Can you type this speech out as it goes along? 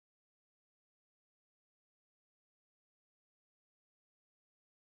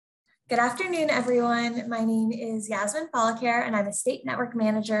Good afternoon, everyone. My name is Yasmin Falacare, and I'm a state network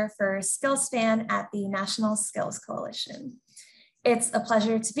manager for SkillSPAN at the National Skills Coalition. It's a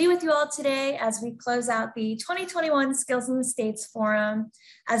pleasure to be with you all today as we close out the 2021 Skills in the States Forum.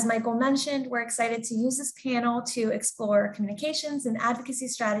 As Michael mentioned, we're excited to use this panel to explore communications and advocacy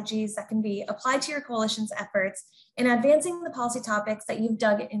strategies that can be applied to your coalition's efforts in advancing the policy topics that you've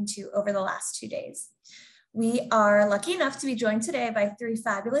dug into over the last 2 days. We are lucky enough to be joined today by 3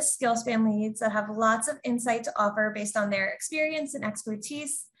 fabulous SkillSPAN leads that have lots of insight to offer based on their experience and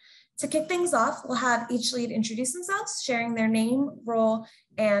expertise. To kick things off, we'll have each lead introduce themselves, sharing their name, role,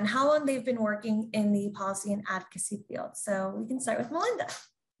 and how long they've been working in the policy and advocacy field. So we can start with Melinda.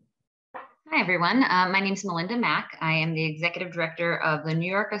 Hi, everyone. My name is Melinda Mack. I am the Executive Director of the New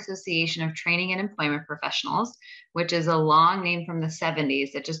York Association of Training and Employment Professionals, which is a long name from the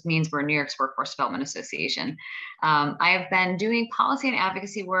 70s. It just means we're New York's Workforce Development Association. I have been doing policy and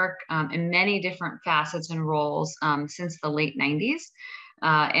advocacy work in many different facets and roles since the late 90s.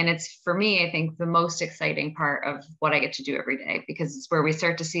 And it's, for me, I think, the most exciting part of what I get to do every day, because it's where we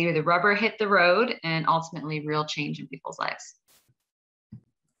start to see the rubber hit the road and ultimately real change in people's lives.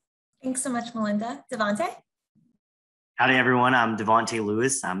 Thanks so much, Melinda. Devontae? Howdy, everyone. I'm Devontae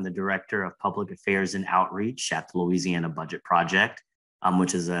Lewis. I'm the Director of Public Affairs and Outreach at the Louisiana Budget Project,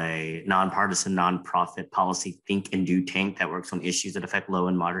 which is a nonpartisan, nonprofit policy think and do tank that works on issues that affect low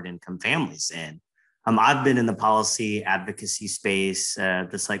and moderate income families. And I've been in the policy advocacy space,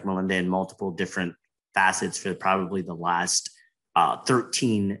 just like Melinda, in multiple different facets for probably the last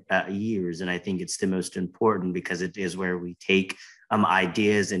 13 years. And I think it's the most important because it is where we take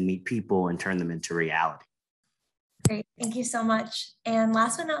ideas and meet people and turn them into reality. Great, thank you so much. And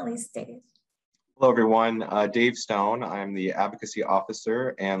last but not least, Dave. Hello, everyone. Dave Stone. I'm the Advocacy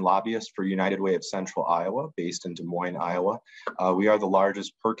Officer and Lobbyist for United Way of Central Iowa, based in Des Moines, Iowa. We are the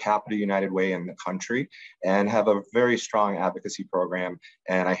largest per capita United Way in the country and have a very strong advocacy program.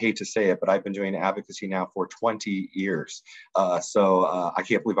 And I hate to say it, but I've been doing advocacy now for 20 years. So I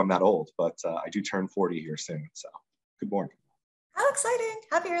can't believe I'm that old, but I do turn 40 here soon. So good morning. How exciting.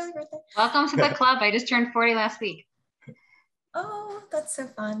 Happy early birthday. Welcome to the club. I just turned 40 last week. Oh, that's so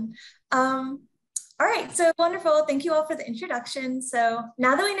fun. All right, so wonderful. Thank you all for the introduction. So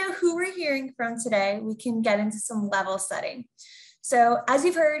now that we know who we're hearing from today, we can get into some level setting. So as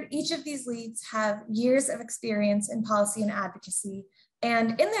you've heard, each of these leads have years of experience in policy and advocacy.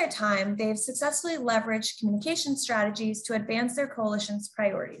 And in their time, they've successfully leveraged communication strategies to advance their coalition's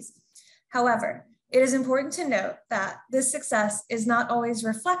priorities. However, it is important to note that this success is not always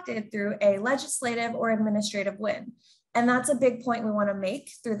reflected through a legislative or administrative win. And that's a big point we want to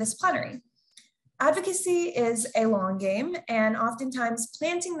make through this plenary. Advocacy is a long game, and oftentimes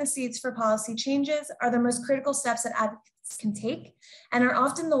planting the seeds for policy changes are the most critical steps that advocates can take, and are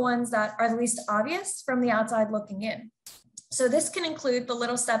often the ones that are the least obvious from the outside looking in. So this can include the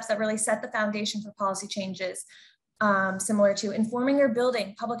little steps that really set the foundation for policy changes, similar to informing or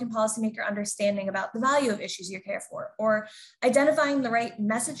building public and policymaker understanding about the value of issues you care for, or identifying the right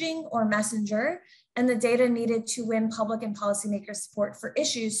messaging or messenger and the data needed to win public and policymaker support for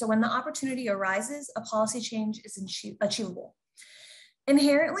issues. So when the opportunity arises, a policy change is achievable.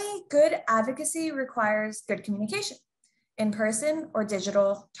 Inherently, good advocacy requires good communication. In person or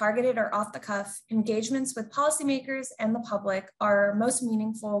digital, targeted or off the cuff, engagements with policymakers and the public are most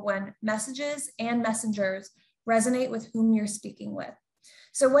meaningful when messages and messengers resonate with whom you're speaking with.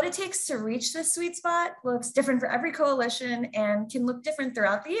 So what it takes to reach this sweet spot looks different for every coalition and can look different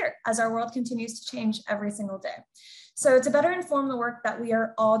throughout the year as our world continues to change every single day. So to better inform the work that we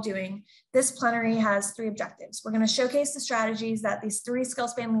are all doing, this plenary has 3 objectives. We're going to showcase the strategies that these 3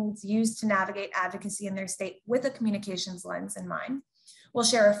 SkillSPAN leads use to navigate advocacy in their state with a communications lens in mind. We'll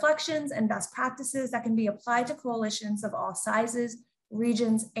share reflections and best practices that can be applied to coalitions of all sizes,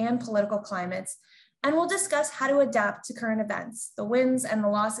 regions, and political climates. And we'll discuss how to adapt to current events, the wins and the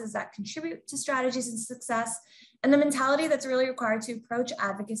losses that contribute to strategies and success, and the mentality that's really required to approach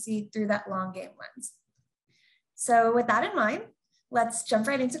advocacy through that long game lens. So with that in mind, let's jump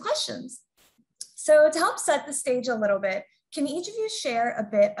right into questions. So to help set the stage a little bit, can each of you share a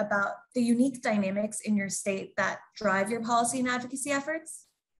bit about the unique dynamics in your state that drive your policy and advocacy efforts?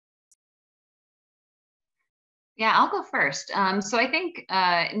 Yeah, I'll go first. So I think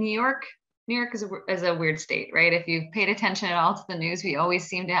New York is a weird state, right? If you've paid attention at all to the news, we always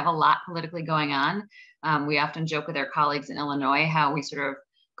seem to have a lot politically going on. We often joke with our colleagues in Illinois how we sort of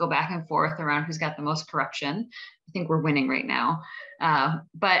go back and forth around who's got the most corruption. I think we're winning right now.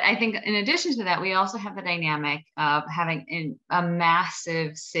 But I think in addition to that, we also have the dynamic of having a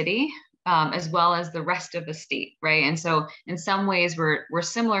massive city as well as the rest of the state, right? And so in some ways, we're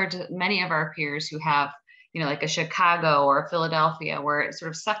similar to many of our peers who have, like a Chicago or a Philadelphia, where it sort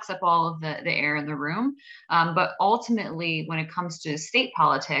of sucks up all of the air in the room. But ultimately, when it comes to state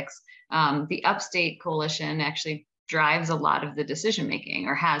politics, the upstate coalition actually drives a lot of the decision making,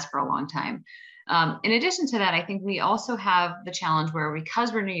 or has for a long time. In addition to that, I think we also have the challenge where,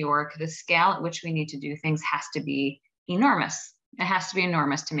 because we're New York, the scale at which we need to do things has to be enormous. It has to be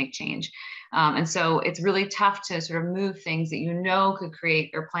enormous to make change. And so it's really tough to sort of move things that could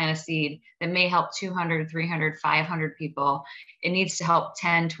create or plant a seed that may help 200, 300, 500 people. It needs to help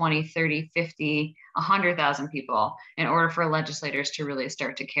 10, 20, 30, 50, 100,000 people in order for legislators to really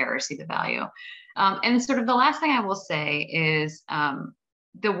start to care or see the value. And sort of the last thing I will say is,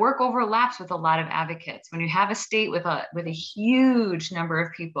 the work overlaps with a lot of advocates. When you have a state with a huge number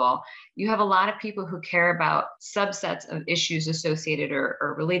of people, you have a lot of people who care about subsets of issues associated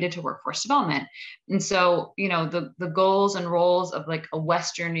or related to workforce development. And so, the goals and roles of like a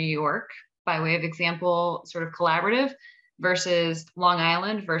Western New York, by way of example, sort of collaborative, versus Long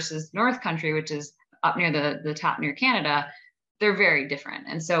Island versus North Country, which is up near the top near Canada, they're very different.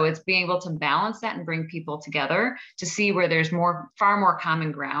 And so it's being able to balance that and bring people together to see where there's far more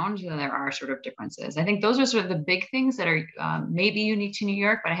common ground than there are sort of differences. I think those are sort of the big things that are maybe unique to New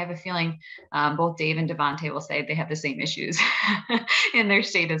York, but I have a feeling both Dave and Devontae will say they have the same issues in their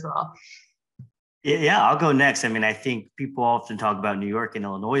state as well. Yeah, I'll go next. I mean, I think people often talk about New York and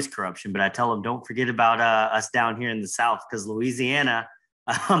Illinois' corruption, but I tell them, don't forget about us down here in the South, because Louisiana,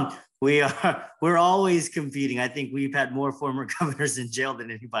 we're always competing. I think we've had more former governors in jail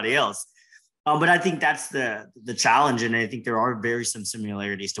than anybody else. But I think that's the challenge. And I think there are some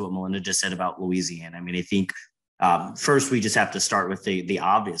similarities to what Melinda just said about Louisiana. I mean, I think first we just have to start with the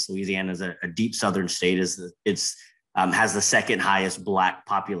obvious. Louisiana is a deep Southern state. It's has the second highest Black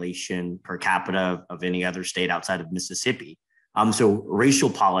population per capita of any other state outside of Mississippi. So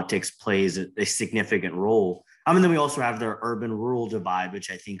racial politics plays a significant role. And then we also have the urban-rural divide,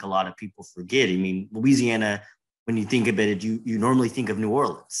 which I think a lot of people forget. I mean, Louisiana, when you think about it, you normally think of New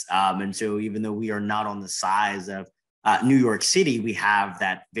Orleans. And so even though we are not on the size of New York City, we have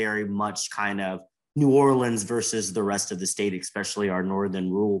that very much kind of New Orleans versus the rest of the state, especially our northern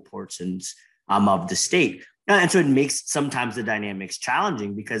rural portions of the state. And so it makes sometimes the dynamics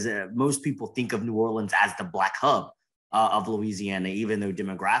challenging, because most people think of New Orleans as the Black hub of Louisiana, even though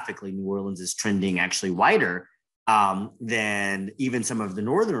demographically New Orleans is trending actually whiter than even some of the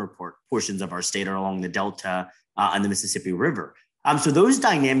northern portions of our state are along the Delta and the Mississippi River. So those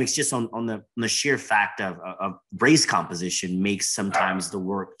dynamics, just on the sheer fact of race composition, makes sometimes the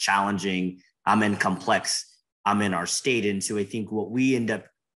work challenging and complex in our state. And so I think what we end up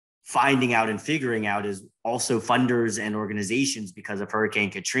finding out and figuring out is also funders and organizations, because of Hurricane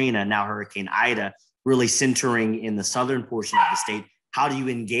Katrina, now Hurricane Ida, really centering in the southern portion of the state. How do you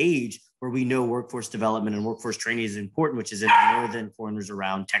engage where we know workforce development and workforce training is important, which is in the northern corners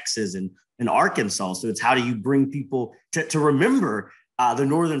around Texas and Arkansas? So it's how do you bring people to remember the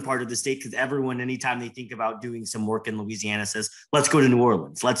northern part of the state, because everyone, anytime they think about doing some work in Louisiana, says, let's go to New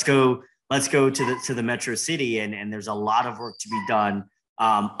Orleans, let's go to the metro city, and there's a lot of work to be done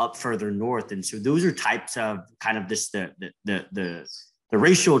up further north. And so those are types of kind of this the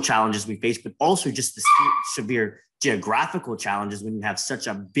racial challenges we face, but also just the severe geographical challenges when you have such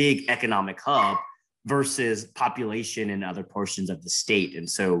a big economic hub versus population in other portions of the state. And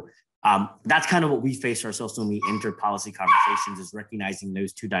so that's kind of what we face ourselves when we enter policy conversations, is recognizing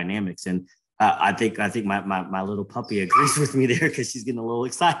those two dynamics. And I think my little puppy agrees with me there, because she's getting a little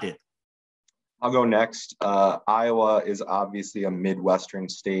excited. I'll go next. Iowa is obviously a Midwestern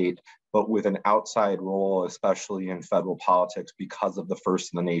state, but with an outside role, especially in federal politics, because of the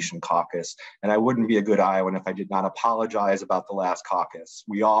First in the Nation caucus. And I wouldn't be a good Iowan if I did not apologize about the last caucus.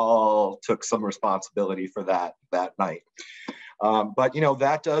 We all took some responsibility for that night. But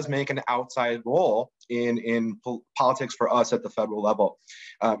that does make an outside role in politics for us at the federal level.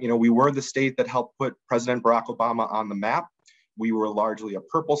 We were the state that helped put President Barack Obama on the map. We were largely a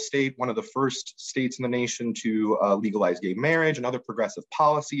purple state, one of the first states in the nation to legalize gay marriage and other progressive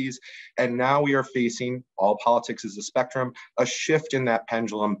policies. And now we are facing, all politics is a spectrum, a shift in that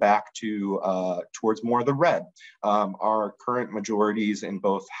pendulum back to towards more of the red. Our current majorities in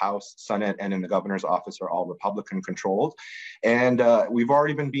both House, Senate, and in the governor's office are all Republican controlled. And we've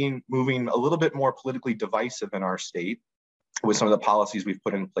already been moving a little bit more politically divisive in our state with some of the policies we've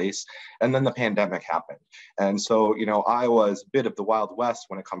put in place. And then the pandemic happened. And so, Iowa is a bit of the Wild West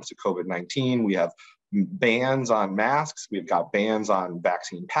when it comes to COVID-19. We have bans on masks. We've got bans on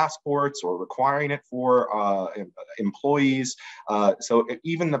vaccine passports or requiring it for employees. So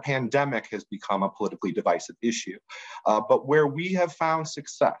even the pandemic has become a politically divisive issue. But where we have found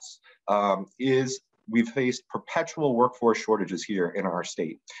success is we've faced perpetual workforce shortages here in our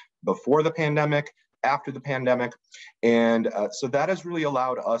state. Before the pandemic, after the pandemic. And so that has really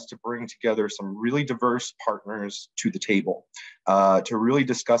allowed us to bring together some really diverse partners to the table to really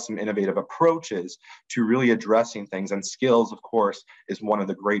discuss some innovative approaches to really addressing things. And skills, of course, is one of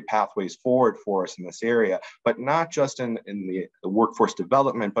the great pathways forward for us in this area, but not just in the workforce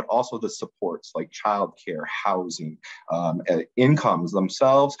development, but also the supports like childcare, housing, incomes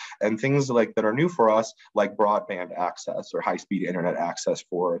themselves, and things like that are new for us, like broadband access or high-speed internet access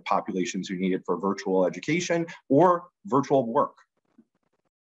for populations who need it for virtual education or virtual work.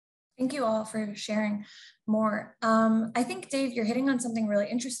 Thank you all for sharing more. I think, Dave, you're hitting on something really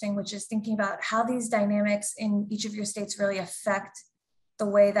interesting, which is thinking about how these dynamics in each of your states really affect the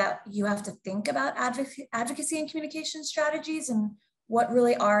way that you have to think about advocacy and communication strategies and what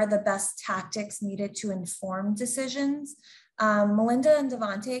really are the best tactics needed to inform decisions. Melinda and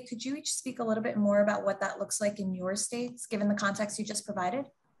Devontae, could you each speak a little bit more about what that looks like in your states, given the context you just provided?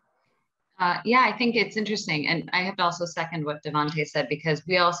 Yeah, I think it's interesting. And I have to also second what Devontae said, because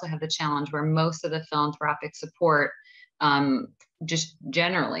we also have the challenge where most of the philanthropic support, just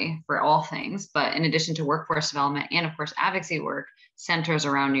generally for all things, but in addition to workforce development and of course advocacy work, centers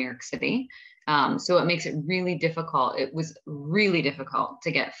around New York City. So it makes it really difficult. It was really difficult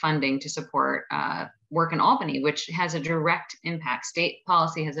to get funding to support work in Albany, which has a direct impact. State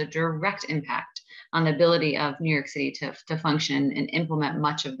policy has a direct impact on the ability of New York City to function and implement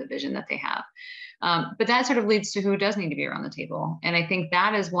much of the vision that they have. But that sort of leads to who does need to be around the table. And I think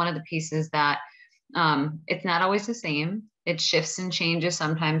that is one of the pieces that it's not always the same. It shifts and changes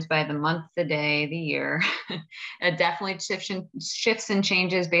sometimes by the month, the day, the year. It definitely shifts and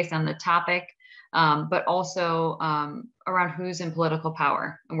changes based on the topic, but also around who's in political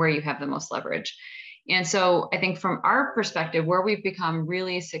power and where you have the most leverage. And so I think from our perspective, where we've become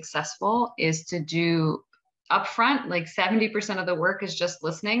really successful is to do upfront, like 70% of the work is just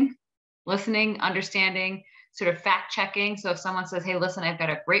listening, understanding, sort of fact checking. So if someone says, hey, listen, I've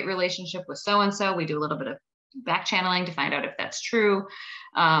got a great relationship with so-and-so, we do a little bit of back channeling to find out if that's true.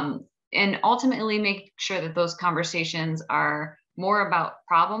 And ultimately make sure that those conversations are more about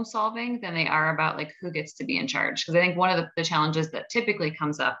problem solving than they are about like who gets to be in charge. Because I think one of the challenges that typically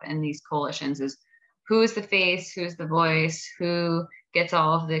comes up in these coalitions is who's the face, who's the voice, who gets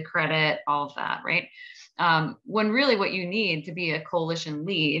all of the credit, all of that, right? When really what you need to be a coalition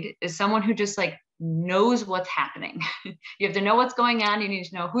lead is someone who just like knows what's happening. You have to know what's going on. You need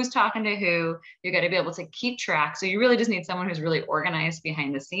to know who's talking to who. You got to be able to keep track. So you really just need someone who's really organized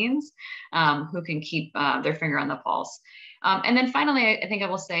behind the scenes, who can keep their finger on the pulse. And then finally, I think I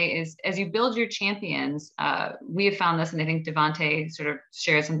will say is as you build your champions, we have found this, and I think Devontae sort of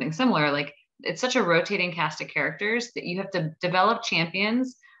shared something similar, like it's such a rotating cast of characters that you have to develop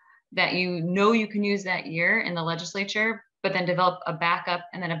champions that you know you can use that year in the legislature, but then develop a backup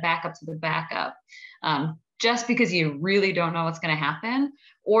and then a backup to the backup. Just because you really don't know what's going to happen,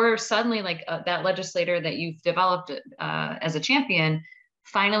 or suddenly like that legislator that you've developed as a champion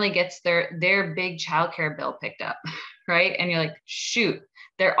finally gets their big childcare bill picked up, right? And you're like, shoot,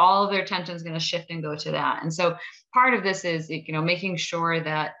 all of their attention is going to shift and go to that. And so part of this is, making sure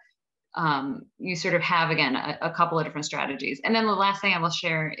that you sort of have, again, a couple of different strategies. And then the last thing I will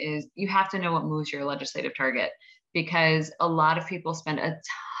share is you have to know what moves your legislative target, because a lot of people spend a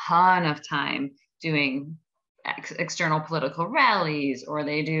ton of time doing external political rallies, or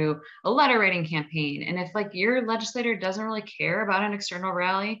they do a letter writing campaign. And if like your legislator doesn't really care about an external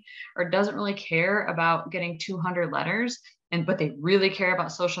rally or doesn't really care about getting 200 letters, but they really care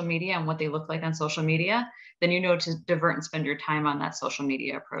about social media and what they look like on social media, then you know to divert and spend your time on that social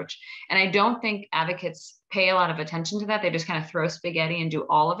media approach. And I don't think advocates pay a lot of attention to that. They just kind of throw spaghetti and do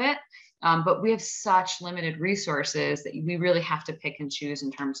all of it. But we have such limited resources that we really have to pick and choose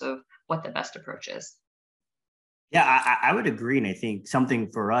in terms of what the best approach is. Yeah, I would agree. And I think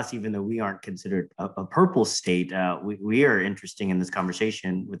something for us, even though we aren't considered a purple state, we are interesting in this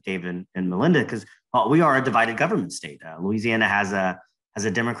conversation with Dave and Melinda, because we are a divided government state. Louisiana has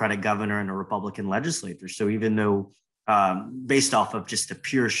a Democratic governor and a Republican legislature. So even though based off of just the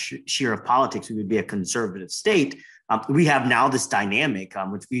pure sheer of politics, we would be a conservative state, we have now this dynamic,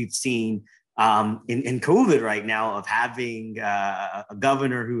 which we've seen in COVID right now, of having a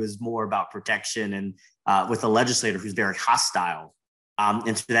governor who is more about protection and with a legislator who's very hostile.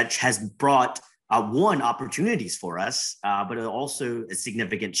 And so that has brought opportunities for us, but also a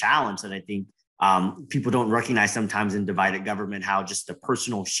significant challenge that I think people don't recognize sometimes in divided government how just the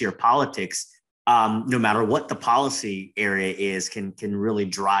personal sheer politics, no matter what the policy area is, can really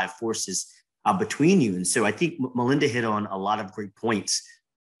drive forces between you. And so I think Melinda hit on a lot of great points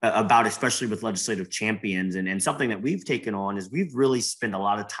about, especially with legislative champions. And something that we've taken on is we've really spent a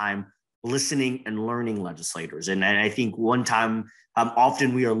lot of time listening and learning legislators. And I think one time,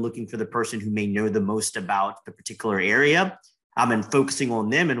 often we are looking for the person who may know the most about the particular area, and focusing on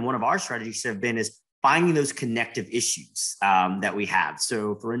them. And one of our strategies have been is finding those connective issues that we have.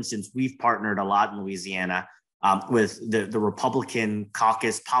 So for instance, we've partnered a lot in Louisiana with the Republican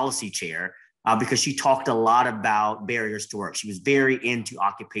caucus policy chair, because she talked a lot about barriers to work. She was very into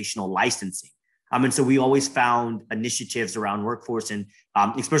occupational licensing. And so we always found initiatives around workforce and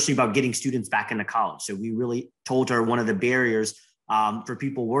especially about getting students back into college. So we really told her one of the barriers for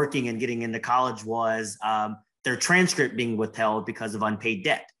people working and getting into college was their transcript being withheld because of unpaid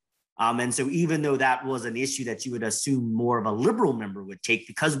debt. And so even though that was an issue that you would assume more of a liberal member would take,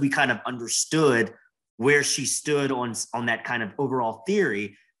 because we kind of understood where she stood on that kind of overall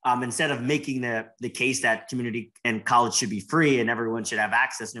theory, instead of making the case that community and college should be free and everyone should have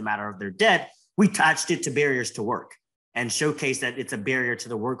access no matter their debt, we attached it to barriers to work and showcased that it's a barrier to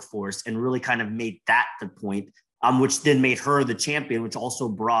the workforce and really kind of made that the point, which then made her the champion, which also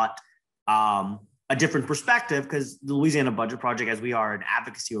brought a different perspective, because the Louisiana Budget Project, as we are an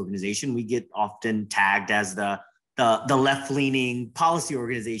advocacy organization, we get often tagged as the left-leaning policy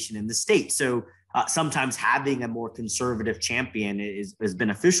organization in the state. So sometimes having a more conservative champion is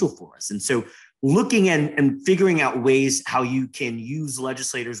beneficial for us. And so looking and figuring out ways how you can use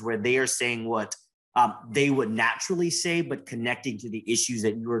legislators where they are saying what they would naturally say, but connecting to the issues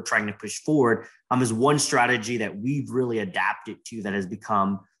that you are trying to push forward is one strategy that we've really adapted to that has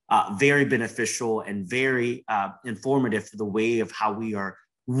become very beneficial and very informative for the way of how we are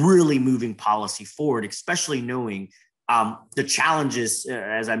really moving policy forward, especially knowing the challenges,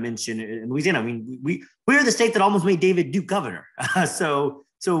 as I mentioned, in Louisiana. I mean, we're the state that almost made David Duke governor. So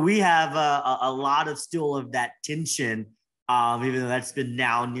we have a lot of still of that tension, even though that's been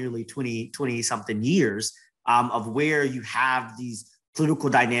now nearly 20 something years, of where you have these political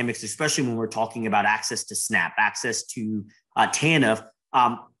dynamics, especially when we're talking about access to SNAP, access to TANF.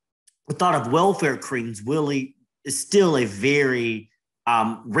 The thought of welfare cranes really is still a very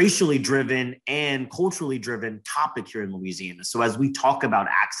racially driven and culturally driven topic here in Louisiana. So as we talk about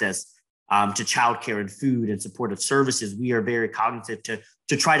access to childcare and food and supportive services, we are very cognizant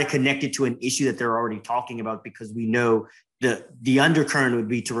to try to connect it to an issue that they're already talking about, because we know the undercurrent would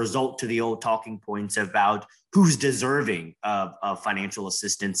be to result to the old talking points about who's deserving of financial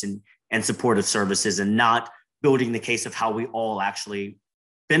assistance and supportive services, and not building the case of how we all actually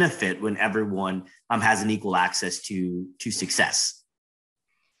benefit when everyone has an equal access to success.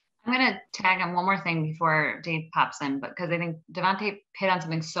 I'm going to tag on one more thing before Dave pops in, because I think Devontae hit on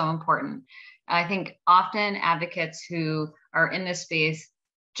something so important. I think often advocates who are in this space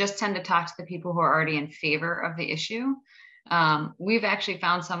just tend to talk to the people who are already in favor of the issue. We've actually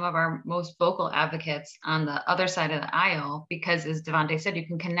found some of our most vocal advocates on the other side of the aisle, because as Devontae said, you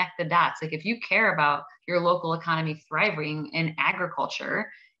can connect the dots. Like if you care about your local economy thriving in agriculture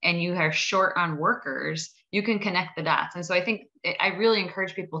and you are short on workers, you can connect the dots. And so I think I really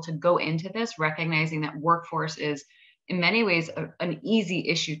encourage people to go into this recognizing that workforce is in many ways an easy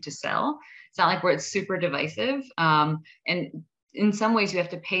issue to sell. It's not like where it's super divisive. And in some ways you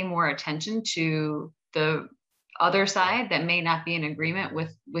have to pay more attention to the other side that may not be in agreement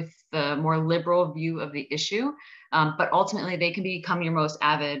with the more liberal view of the issue. But ultimately they can become your most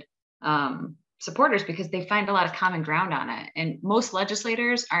avid supporters because they find a lot of common ground on it. And most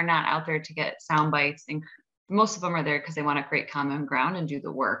legislators are not out there to get sound bites, and most of them are there because they want to create common ground and do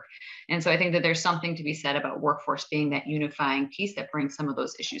the work. And so I think that there's something to be said about workforce being that unifying piece that brings some of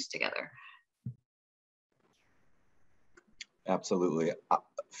those issues together. Absolutely.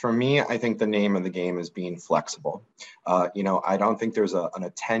 For me, I think the name of the game is being flexible. I don't think there's an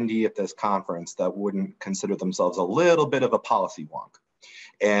attendee at this conference that wouldn't consider themselves a little bit of a policy wonk.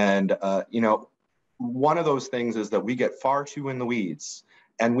 And, one of those things is that we get far too in the weeds,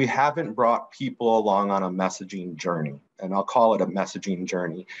 and we haven't brought people along on a messaging journey. And I'll call it a messaging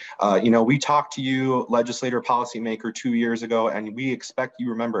journey. We talked to you, legislator, policymaker, 2 years ago, and we expect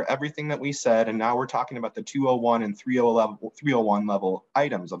you remember everything that we said. And now we're talking about the 201 and 301 level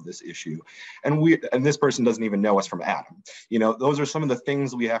items of this issue. And this person doesn't even know us from Adam. Those are some of the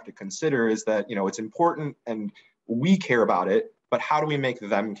things we have to consider, is that, it's important and we care about it, but how do we make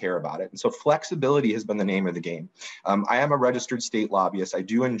them care about it? And so flexibility has been the name of the game. I am a registered state lobbyist. I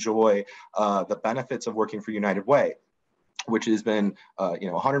do enjoy the benefits of working for United Way. which has been, a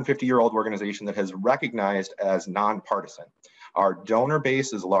 150-year-old organization that has recognized as nonpartisan. Our donor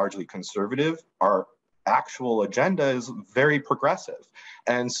base is largely conservative. Our actual agenda is very progressive.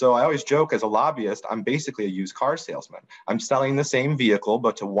 And so I always joke, as a lobbyist, I'm basically a used car salesman. I'm selling the same vehicle,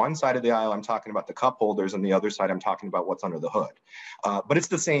 but to one side of the aisle, I'm talking about the cup holders, and the other side, I'm talking about what's under the hood. But it's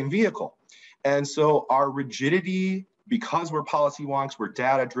the same vehicle. And so our rigidity, because we're policy wonks, we're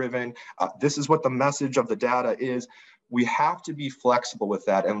data driven, this is what the message of the data is. We have to be flexible with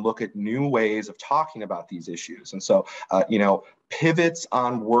that and look at new ways of talking about these issues. And so, pivots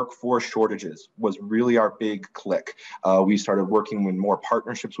on workforce shortages was really our big click. We started working with more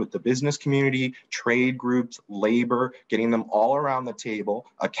partnerships with the business community, trade groups, labor, getting them all around the table,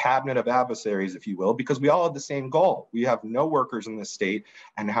 a cabinet of adversaries, if you will, because we all had the same goal. We have no workers in this state.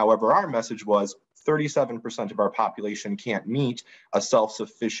 And however, our message was 37% of our population can't meet a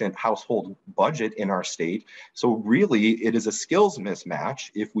self-sufficient household budget in our state. So really, it is a skills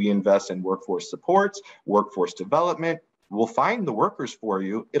mismatch. If we invest in workforce supports, workforce development, we'll find the workers for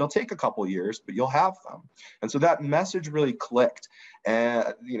you. It'll take a couple of years, but you'll have them. And so that message really clicked.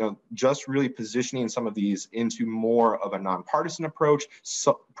 And, just really positioning some of these into more of a nonpartisan approach,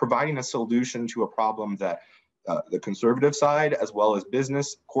 so providing a solution to a problem that the conservative side, as well as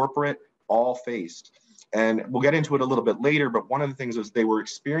business, corporate, all faced. And we'll get into it a little bit later, but one of the things is they were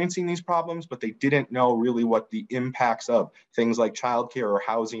experiencing these problems, but they didn't know really what the impacts of things like childcare or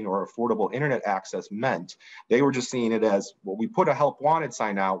housing or affordable internet access meant. They were just seeing it as, well, we put a help wanted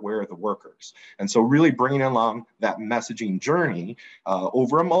sign out, where are the workers? And so really bringing along that messaging journey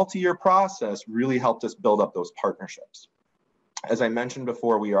over a multi-year process really helped us build up those partnerships. As I mentioned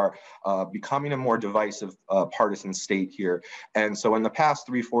before, we are becoming a more divisive partisan state here. And so in the past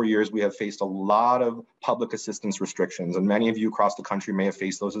 3-4 years, we have faced a lot of public assistance restrictions, and many of you across the country may have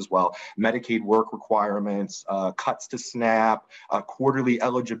faced those as well. Medicaid work requirements, cuts to SNAP, quarterly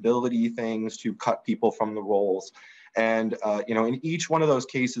eligibility things to cut people from the rolls. And, in each one of those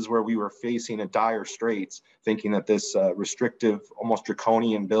cases where we were facing a dire straits, thinking that this restrictive, almost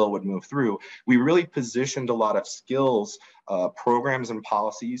draconian bill would move through, we really positioned a lot of skills programs and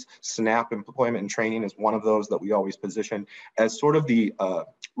policies. SNAP employment and training is one of those that we always position as sort of the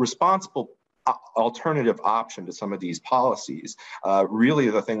responsible alternative option to some of these policies. Really,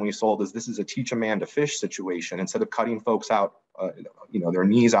 the thing we sold is this is a teach a man to fish situation. Instead of cutting folks out, their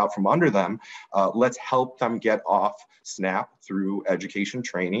knees out from under them, let's help them get off SNAP through education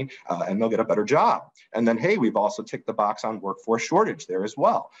training, and they'll get a better job. And then, hey, we've also ticked the box on workforce shortage there as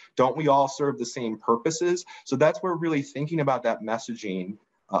well. Don't we all serve the same purposes? So that's where really thinking about that messaging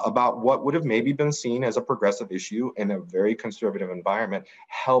about what would have maybe been seen as a progressive issue in a very conservative environment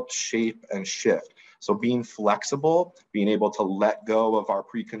helped shape and shift. So being flexible, being able to let go of our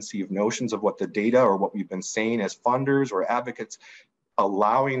preconceived notions of what the data or what we've been saying as funders or advocates,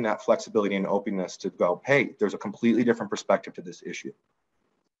 allowing that flexibility and openness to go, hey, there's a completely different perspective to this issue.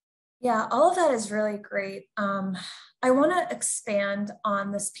 Yeah, all of that is really great. I want to expand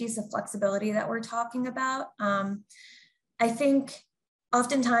on this piece of flexibility that we're talking about. I think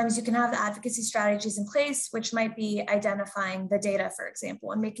oftentimes you can have the advocacy strategies in place, which might be identifying the data, for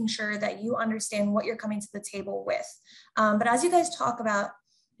example, and making sure that you understand what you're coming to the table with. But as you guys talk about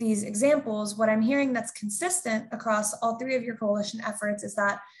these examples, what I'm hearing that's consistent across all three of your coalition efforts is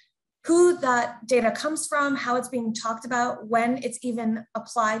that who that data comes from, how it's being talked about, when it's even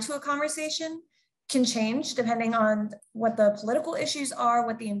applied to a conversation can change depending on what the political issues are,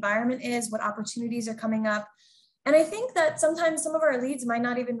 what the environment is, what opportunities are coming up. And I think that sometimes some of our leads might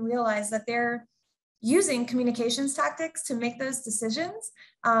not even realize that they're using communications tactics to make those decisions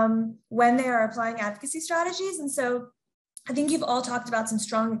when they are applying advocacy strategies. And so I think you've all talked about some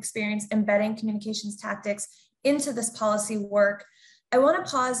strong experience embedding communications tactics into this policy work. I want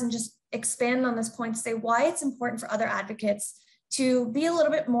to pause and just expand on this point to say why it's important for other advocates to be a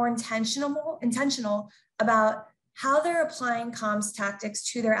little bit more intentional about how they're applying comms tactics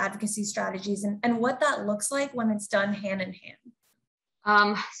to their advocacy strategies and what that looks like when it's done hand in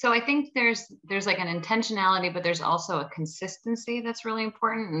hand. So I think there's like an intentionality, but there's also a consistency that's really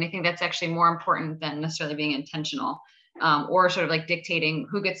important. And I think that's actually more important than necessarily being intentional or sort of like dictating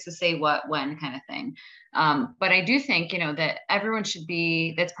who gets to say what, when kind of thing. But I do think, that everyone should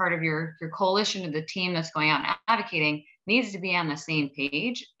be, that's part of your coalition or the team that's going out and advocating needs to be on the same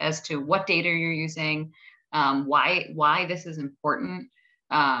page as to what data you're using, why this is important,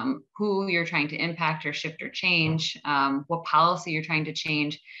 who you're trying to impact or shift or change, what policy you're trying to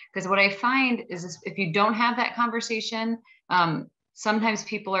change. Because what I find is if you don't have that conversation, sometimes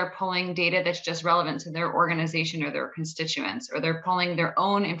people are pulling data that's just relevant to their organization or their constituents, or they're pulling their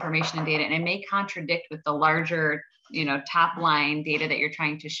own information and data, and it may contradict with the larger top line data that you're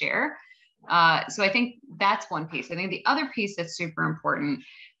trying to share. So I think that's one piece. I think the other piece that's super important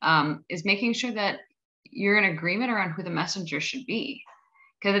is making sure that you're in agreement around who the messenger should be.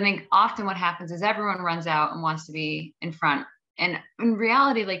 Because I think often what happens is everyone runs out and wants to be in front. And in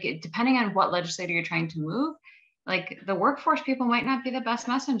reality, depending on what legislator you're trying to move, the workforce people might not be the best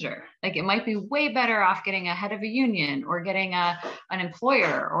messenger. It might be way better off getting a head of a union or getting an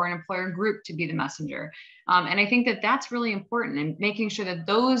employer or an employer group to be the messenger. And I think that that's really important, and making sure that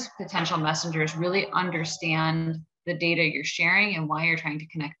those potential messengers really understand the data you're sharing and why you're trying to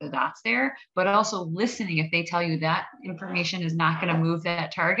connect the dots there, but also listening if they tell you that information is not going to move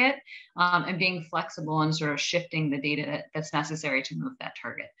that target, and being flexible and sort of shifting the data that's necessary to move that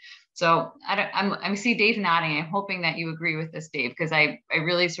target. So I see Dave nodding. I'm hoping that you agree with this, Dave, because I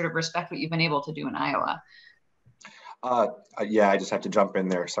really sort of respect what you've been able to do in Iowa. Yeah, I just have to jump in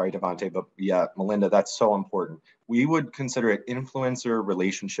there. Sorry, Devontae, but yeah, Melinda, that's so important. We would consider it influencer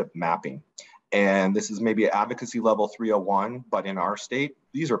relationship mapping. And this is maybe advocacy level 301, but in our state,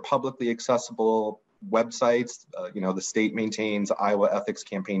 these are publicly accessible websites. The state maintains Iowa Ethics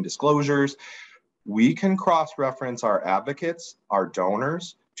Campaign disclosures. We can cross-reference our advocates, our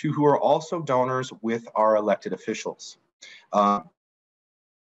donors, to who are also donors with our elected officials.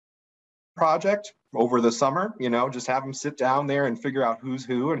 Project over the summer, just have them sit down there and figure out who's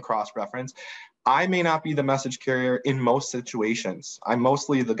who and cross-reference. I may not be the message carrier in most situations. I'm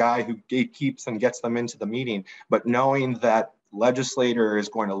mostly the guy who gatekeeps and gets them into the meeting, but knowing that legislator is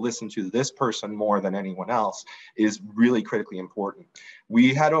going to listen to this person more than anyone else is really critically important.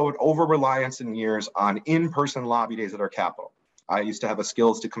 We had over-reliance in years on in-person lobby days at our Capitol. I used to have a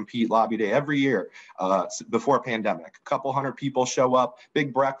Skills to Compete lobby day every year before pandemic. A couple hundred people show up,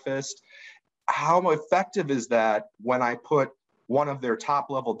 big breakfast. How effective is that when I put one of their top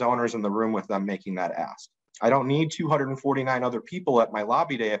level donors in the room with them making that ask? I don't need 249 other people at my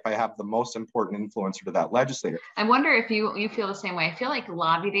lobby day if I have the most important influencer to that legislator. I wonder if you feel the same way. I feel like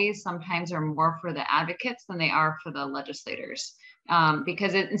lobby days sometimes are more for the advocates than they are for the legislators.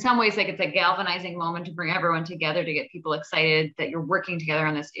 Because in some ways, it's a galvanizing moment to bring everyone together, to get people excited that you're working together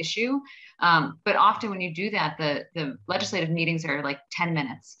on this issue. But often when you do that, the legislative meetings are 10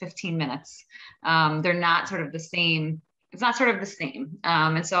 minutes, 15 minutes. They're not sort of the same. It's not sort of the same.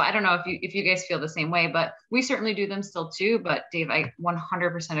 And so I don't know if you guys feel the same way, but we certainly do them still too. But Dave, I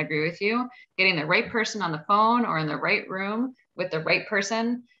 100% agree with you. Getting the right person on the phone or in the right room with the right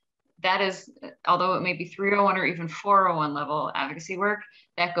person, that is, although it may be 301 or even 401 level advocacy work,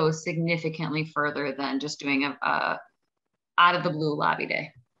 that goes significantly further than just doing a out of the blue lobby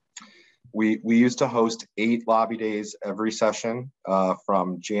day. We used to host 8 lobby days every session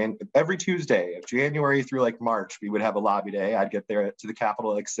from every Tuesday of January through March. We would have a lobby day. I'd get there to the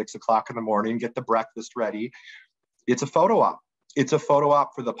Capitol at 6 o'clock in the morning, get the breakfast ready. It's a photo op. It's a photo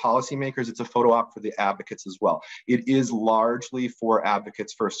op for the policymakers. It's a photo op for the advocates as well. It is largely for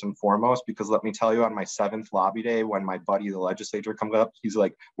advocates first and foremost, because let me tell you, on my 7th lobby day, when my buddy, the legislator, comes up, he's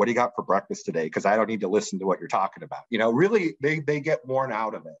like, "What do you got for breakfast today? Because I don't need to listen to what you're talking about." Really, they get worn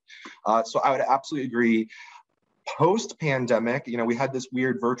out of it. So I would absolutely agree. Post-pandemic, we had this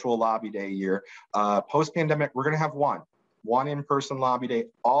weird virtual lobby day year. Post-pandemic, we're going to have one in-person lobby day,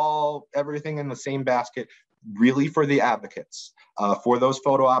 everything in the same basket, really for the advocates, for those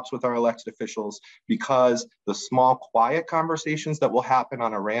photo ops with our elected officials, because the small, quiet conversations that will happen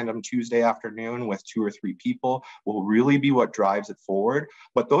on a random Tuesday afternoon with 2 or 3 people will really be what drives it forward.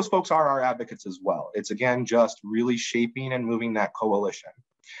 But those folks are our advocates as well. It's, again, just really shaping and moving that coalition.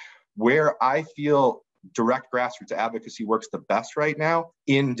 Where I feel direct grassroots advocacy works the best right now,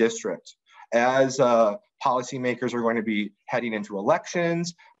 in district. As policymakers are going to be heading into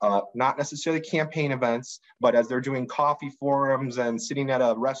elections, not necessarily campaign events, but as they're doing coffee forums and sitting at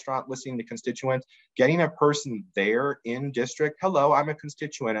a restaurant listening to constituents, getting a person there in district, "Hello, I'm a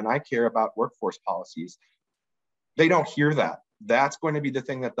constituent and I care about workforce policies." They don't hear that. That's going to be the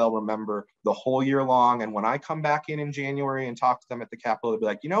thing that they'll remember the whole year long. And when I come back in January and talk to them at the Capitol, they'll be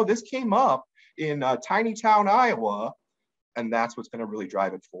like, "This came up in tiny town Iowa." And that's what's going to really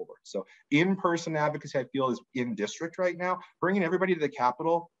drive it forward. So in-person advocacy, I feel, is in district right now. Bringing everybody to the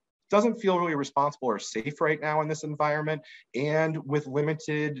Capitol doesn't feel really responsible or safe right now in this environment. And with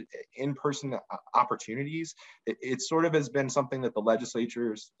limited in-person opportunities, it sort of has been something that the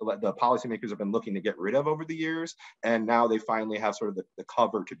legislatures, the policymakers have been looking to get rid of over the years. And now they finally have sort of the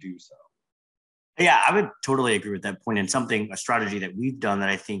cover to do so. Yeah, I would totally agree with that point. And a strategy that we've done that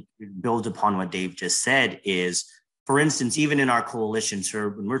I think builds upon what Dave just said is, for instance, even in our coalition, so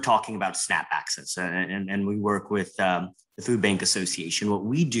when we're talking about SNAP access and we work with the Food Bank Association, what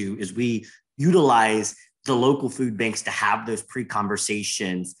we do is we utilize the local food banks to have those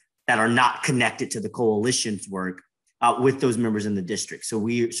pre-conversations that are not connected to the coalition's work with those members in the district. So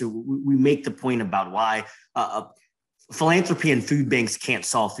we make the point about why philanthropy and food banks can't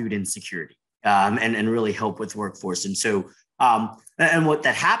solve food insecurity and really help with workforce. And so and what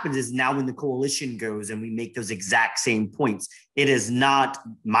that happens is now when the coalition goes and we make those exact same points, it is not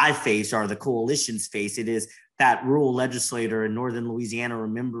my face or the coalition's face. It is that rural legislator in Northern Louisiana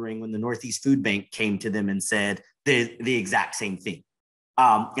remembering when the Northeast Food Bank came to them and said the exact same thing.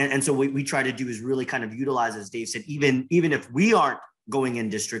 And so what we try to do is really kind of utilize, as Dave said, even if we aren't going in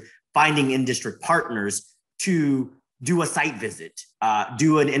district, finding in district partners to do a site visit,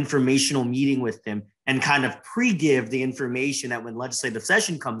 do an informational meeting with them, and kind of pre-give the information that when legislative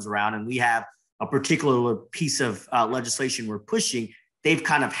session comes around and we have a particular piece of legislation we're pushing, they've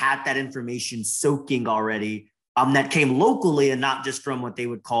kind of had that information soaking already that came locally and not just from what they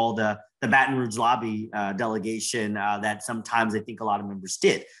would call the Baton Rouge lobby delegation that sometimes I think a lot of members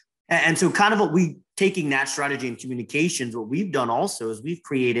did. And so kind of what we, taking that strategy in communications, what we've done also is we've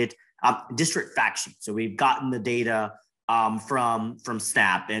created district fact sheets. So we've gotten the data from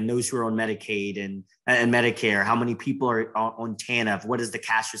SNAP and those who are on Medicaid and Medicare, how many people are on TANF, what is the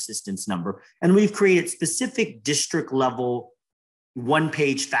cash assistance number? And we've created specific district level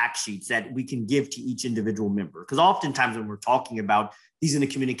one-page fact sheets that we can give to each individual member. Because oftentimes when we're talking about these in the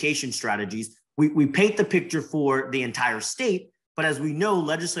communication strategies, we paint the picture for the entire state, but as we know,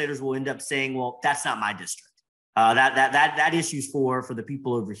 legislators will end up saying, well, that's not my district. That issue's for the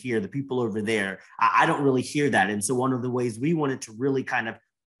people over here, the people over there. I don't really hear that. And so one of the ways we wanted to really kind of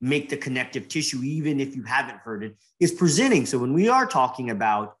make the connective tissue, even if you haven't heard it, is presenting. So when we are talking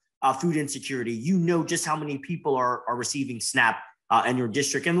about food insecurity, you know just how many people are receiving SNAP in your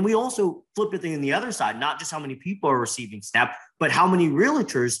district. And we also flip it on the other side, not just how many people are receiving SNAP, but how many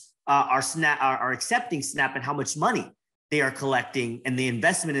realtors are accepting SNAP and how much money they are collecting and the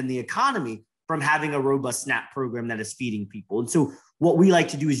investment in the economy from having a robust SNAP program that is feeding people. And so what we like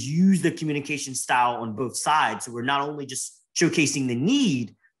to do is use the communication style on both sides. So we're not only just showcasing the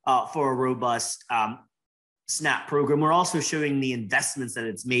need for a robust SNAP program, we're also showing the investments that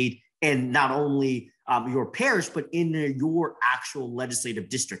it's made in not only your parish, but in your actual legislative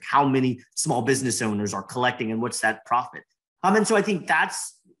district, how many small business owners are collecting and what's that profit. And so I think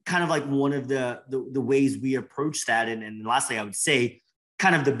that's kind of like one of the ways we approach that. And lastly, I would say,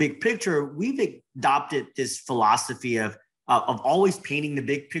 kind of the big picture, we've adopted this philosophy of always painting the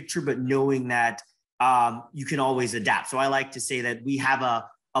big picture, but knowing that you can always adapt. So I like to say that we have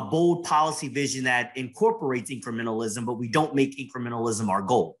a bold policy vision that incorporates incrementalism, but we don't make incrementalism our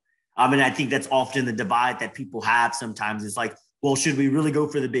goal. And I think that's often the divide that people have sometimes. It's like, well, should we really go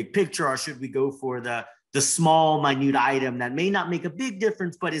for the big picture or should we go for the small, minute item that may not make a big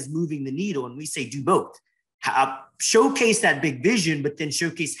difference, but is moving the needle? And we say do both. Showcase that big vision, but then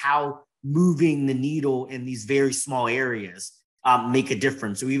showcase how moving the needle in these very small areas make a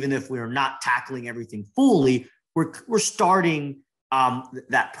difference. So even if we're not tackling everything fully, we're starting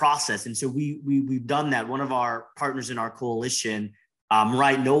that process. And so we've done that. One of our partners in our coalition,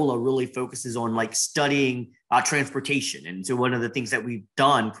 Mariah Nola, really focuses on like studying transportation. And so one of the things that we've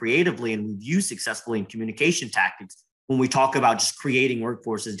done creatively and we've used successfully in communication tactics when we talk about just creating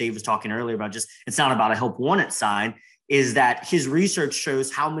workforce, as Dave was talking earlier about just, it's not about a help wanted sign, is that his research shows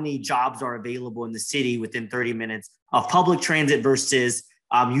how many jobs are available in the city within 30 minutes of public transit versus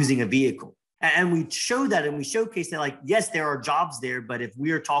using a vehicle. And we show that and we showcase that, like, yes, there are jobs there, but if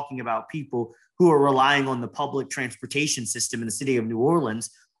we are talking about people who are relying on the public transportation system in the city of New Orleans,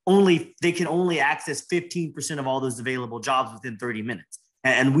 they can only access 15% of all those available jobs within 30 minutes.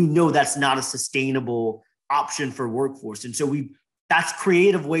 And we know that's not a sustainable option for workforce. And so that's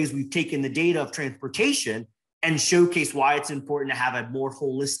creative ways we've taken the data of transportation and showcase why it's important to have a more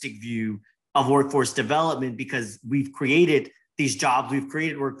holistic view of workforce development, because we've created these jobs, we've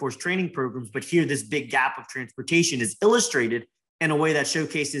created workforce training programs, but here this big gap of transportation is illustrated in a way that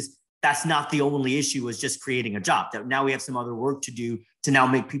showcases that's not the only issue, is just creating a job. That now we have some other work to do to now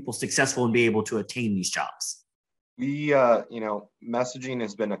make people successful and be able to attain these jobs. Messaging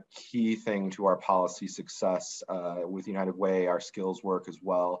has been a key thing to our policy success with United Way, our skills work as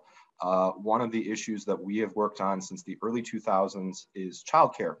well. One of the issues that we have worked on since the early 2000s is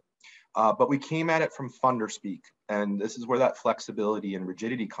childcare. But we came at it from funder speak. And this is where that flexibility and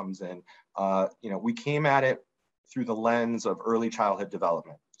rigidity comes in. We came at it through the lens of early childhood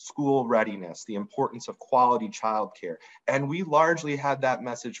development, school readiness, the importance of quality childcare. And we largely had that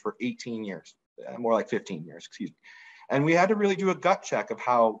message for 18 years, more like 15 years, excuse me. And we had to really do a gut check of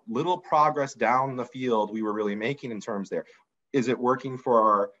how little progress down the field we were really making in terms there. Is it working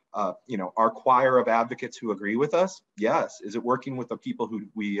for our choir of advocates who agree with us? Yes. Is it working with the people who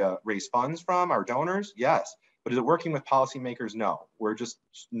we raise funds from, our donors? Yes. But is it working with policymakers? No. We're just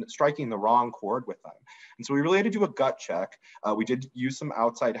striking the wrong chord with them. And so we really had to do a gut check. We did use some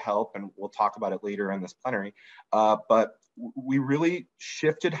outside help, and we'll talk about it later in this plenary. But we really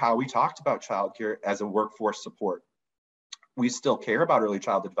shifted how we talked about childcare as a workforce support. We still care about early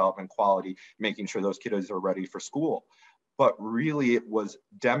childhood development quality, making sure those kiddos are ready for school. But really it was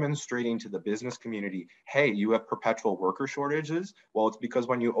demonstrating to the business community, hey, you have perpetual worker shortages. Well, it's because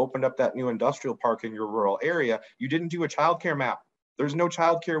when you opened up that new industrial park in your rural area, you didn't do a childcare map. There's no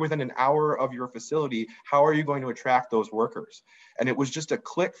childcare within an hour of your facility. How are you going to attract those workers? And it was just a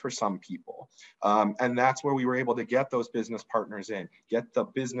click for some people. And that's where we were able to get those business partners in, get the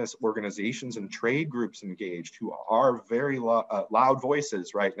business organizations and trade groups engaged, who are very loud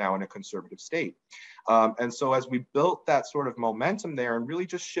voices right now in a conservative state. And so as we built that sort of momentum there and really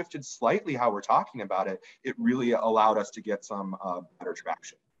just shifted slightly how we're talking about it, it really allowed us to get some better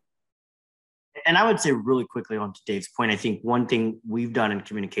traction. And I would say really quickly on to Dave's point, I think one thing we've done in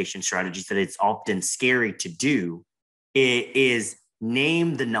communication strategies that it's often scary to do is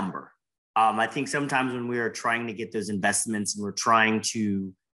name the number. I think sometimes when we are trying to get those investments and we're trying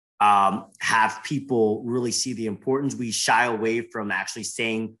to have people really see the importance, we shy away from actually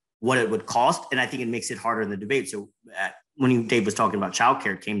saying what it would cost. And I think it makes it harder in the debate. So when Dave was talking about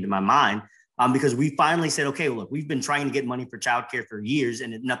childcare, it came to my mind because we finally said, okay, look, we've been trying to get money for childcare for years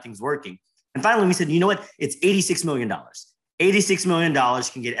and nothing's working. And finally, we said, you know what? It's $86 million. $86 million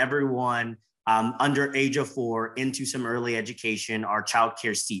can get everyone under age of 4 into some early education, our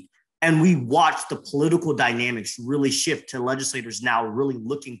childcare seat. And we watched the political dynamics really shift to legislators now really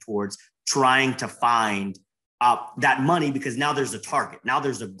looking towards trying to find that money, because now there's a target, now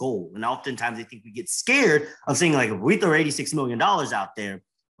there's a goal. And oftentimes I think we get scared of saying, like, if we throw $86 million out there,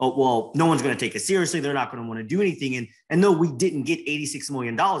 oh, well, no one's going to take it seriously. They're not going to want to do anything. And no, we didn't get $86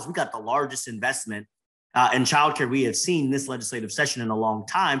 million. We got the largest investment in childcare we have seen this legislative session in a long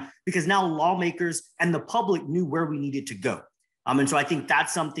time, because now lawmakers and the public knew where we needed to go. And so I think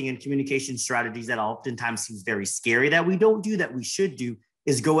that's something in communication strategies that oftentimes seems very scary that we don't do, that we should do,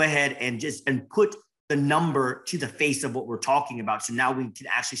 is go ahead and put the number to the face of what we're talking about. So now we can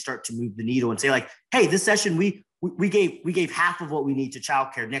actually start to move the needle and say, like, hey, this session, we gave half of what we need to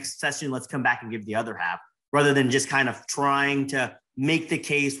childcare. Next session, let's come back and give the other half, rather than just kind of trying to make the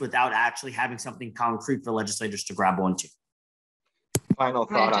case without actually having something concrete for legislators to grab onto. Final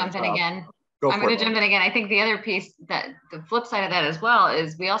thought. I'm going to jump in again. I think the other piece, that the flip side of that as well,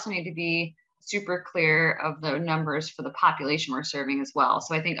 is we also need to be super clear of the numbers for the population we're serving as well.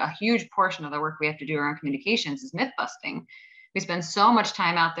 So I think a huge portion of the work we have to do around communications is myth busting. We spend so much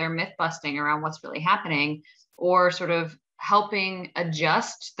time out there myth busting around what's really happening, or sort of helping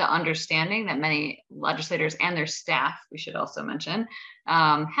adjust the understanding that many legislators and their staff, we should also mention,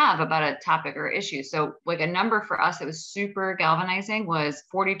 have about a topic or issue. So like a number for us that was super galvanizing was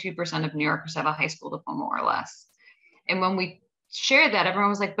 42% of New Yorkers have a high school diploma or less. And when we shared that, everyone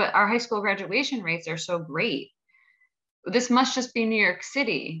was like, but our high school graduation rates are so great. This must just be New York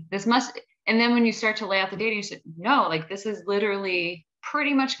City. And then when you start to lay out the data, you said, no, like this is literally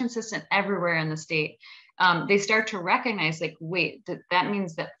pretty much consistent everywhere in the state. They start to recognize, like, wait, that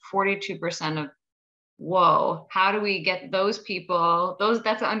means that 42% of, whoa, how do we get those people,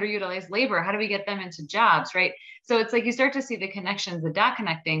 that's underutilized labor, how do we get them into jobs, right? So it's like you start to see the connections, the dot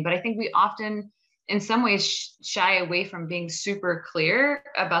connecting, but I think we often, in some ways, shy away from being super clear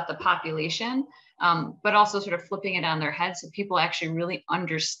about the population, but also sort of flipping it on their head so people actually really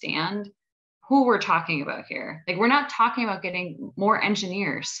understand who we're talking about here. Like, we're not talking about getting more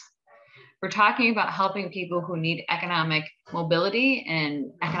engineers. We're talking about helping people who need economic mobility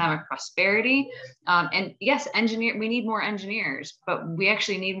and economic prosperity. And yes, we need more engineers, but we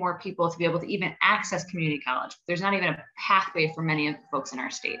actually need more people to be able to even access community college. There's not even a pathway for many of the folks in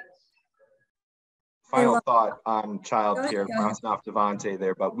our state. Final thought on childcare, bouncing off Devontae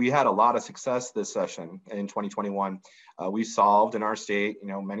there, but we had a lot of success this session in 2021. We solved in our state,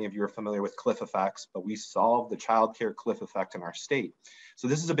 many of you are familiar with cliff effects, but we solved the childcare cliff effect in our state. So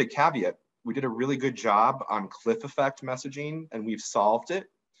this is a big caveat. We did a really good job on cliff effect messaging, and we've solved it.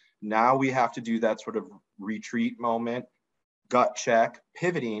 Now we have to do that sort of retreat moment, gut check,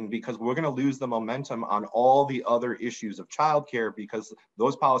 pivoting, because we're going to lose the momentum on all the other issues of childcare, because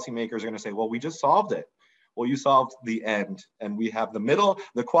those policymakers are going to say, well, we just solved it. Well, you solved the end, and we have the middle,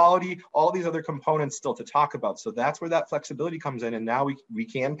 the quality, all these other components still to talk about. So that's where that flexibility comes in. And now we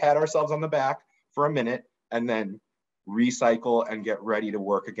can pat ourselves on the back for a minute and then recycle and get ready to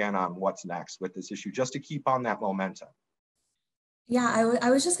work again on what's next with this issue, just to keep on that momentum. Yeah, I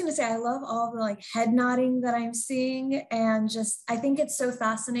was just going to say, I love all the like head nodding that I'm seeing. And just, I think it's so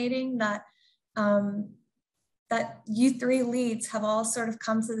fascinating that, that you three leads have all sort of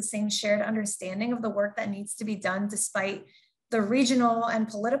come to the same shared understanding of the work that needs to be done despite the regional and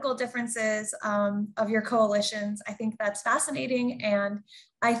political differences of your coalitions. I think that's fascinating. And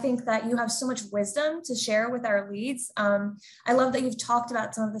I think that you have so much wisdom to share with our leads. I love that you've talked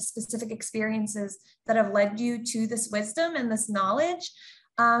about some of the specific experiences that have led you to this wisdom and this knowledge.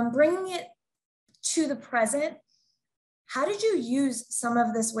 Bringing it to the present, how did you use some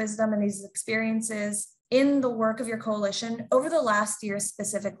of this wisdom and these experiences in the work of your coalition over the last year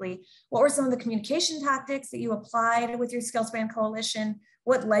specifically? What were some of the communication tactics that you applied with your SkillSPAN coalition?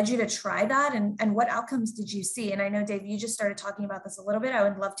 What led you to try that, and what outcomes did you see? And I know, Dave, you just started talking about this a little bit. I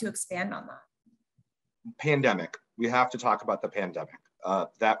would love to expand on that. Pandemic. We have to talk about the pandemic.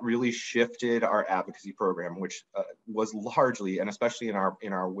 That really shifted our advocacy program, which was largely, and especially in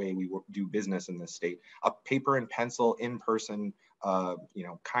our way we do business in this state, a paper and pencil in-person,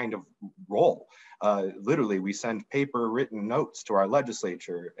 kind of role. Literally, we send paper written notes to our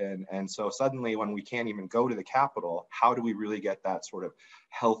legislature, and so suddenly, when we can't even go to the Capitol, how do we really get that sort of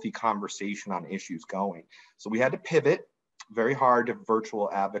healthy conversation on issues going? So we had to pivot very hard to virtual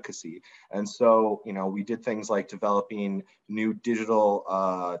advocacy. And so, we did things like developing new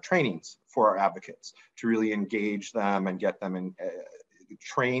digital trainings for our advocates to really engage them and get them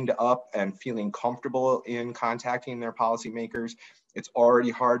trained up and feeling comfortable in contacting their policymakers. It's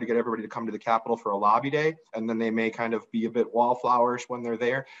already hard to get everybody to come to the Capitol for a lobby day, and then they may kind of be a bit wallflowerish when they're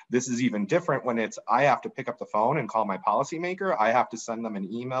there. This is even different when I have to pick up the phone and call my policymaker. I have to send them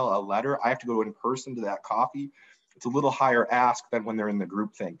an email, a letter. I have to go in person to that coffee. It's a little higher ask than when they're in the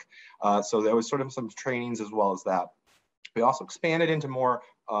groupthink. So there was sort of some trainings as well as that. We also expanded into more,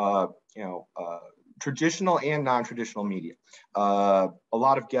 traditional and non-traditional media. A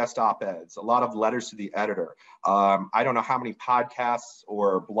lot of guest op-eds, a lot of letters to the editor. I don't know how many podcasts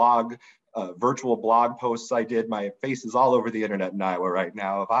or virtual blog posts I did. My face is all over the internet in Iowa right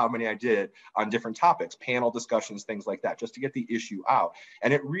now of how many I did on different topics, panel discussions, things like that, just to get the issue out.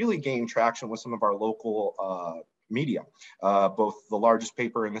 And it really gained traction with some of our local media, both the largest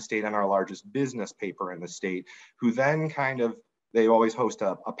paper in the state and our largest business paper in the state, who then they always host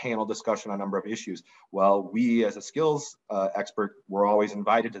a panel discussion on a number of issues. Well, we as a skills expert, were always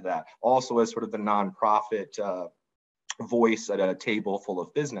invited to that. Also as sort of the nonprofit voice at a table full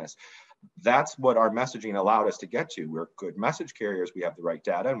of business. That's what our messaging allowed us to get to. We're good message carriers. We have the right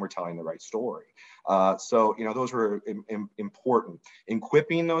data and we're telling the right story. So, those were important.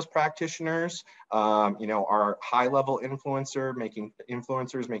 Equipping those practitioners, our high-level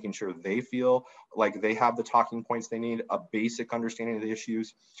influencers, making sure they feel like they have the talking points they need, a basic understanding of the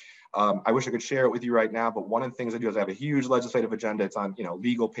issues. I wish I could share it with you right now, but one of the things I do is I have a huge legislative agenda. It's on,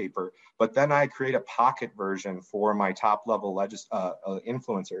 legal paper, but then I create a pocket version for my top level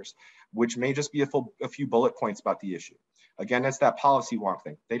influencers, which may just be a few bullet points about the issue. Again, it's that policy wonk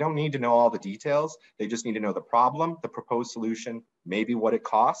thing. They don't need to know all the details. They just need to know the problem, the proposed solution, maybe what it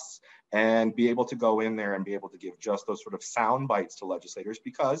costs, and be able to go in there and be able to give just those sort of sound bites to legislators,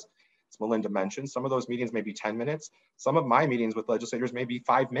 because as Melinda mentioned, some of those meetings may be 10 minutes. Some of my meetings with legislators may be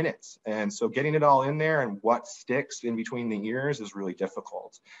 5 minutes. And so getting it all in there and what sticks in between the ears is really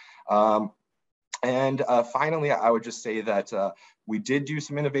difficult. And finally, I would just say that we did do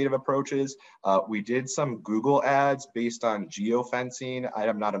some innovative approaches. We did some Google ads based on geofencing. I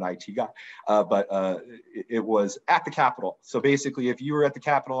am not an IT guy, but it was at the Capitol. So basically, if you were at the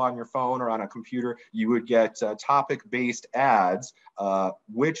Capitol on your phone or on a computer, you would get topic-based ads,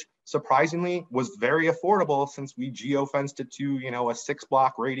 which surprisingly was very affordable since we geofenced it to, a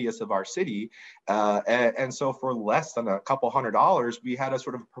 6-block radius of our city. And so for less than a couple $100, we had a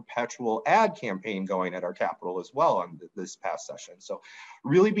sort of perpetual ad campaign going at our Capitol as well on this past session. So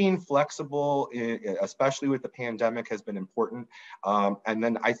really being flexible, especially with the pandemic, has been important. And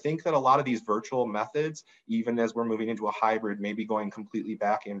then I think that a lot of these virtual methods, even as we're moving into a hybrid, maybe going completely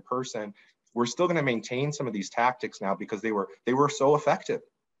back in person, we're still going to maintain some of these tactics now because they were so effective.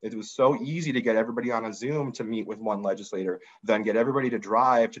 It was so easy to get everybody on a Zoom to meet with one legislator, then get everybody to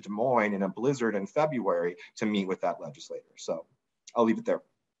drive to Des Moines in a blizzard in February to meet with that legislator. So I'll leave it there.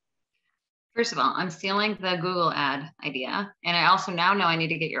 First of all, I'm stealing the Google ad idea. And I also now know I need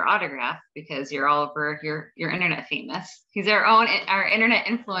to get your autograph because you're all over, you're internet famous. He's our internet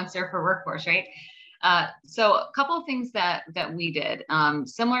influencer for workforce, right? So a couple of things that we did,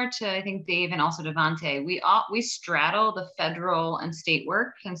 similar to, I think, Dave and also Devante, we straddle the federal and state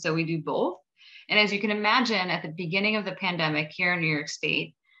work. And so we do both. And as you can imagine, at the beginning of the pandemic here in New York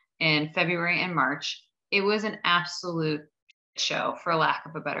State in February and March, it was an absolute show, for lack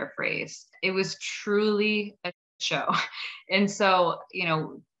of a better phrase. It was truly a show. And so,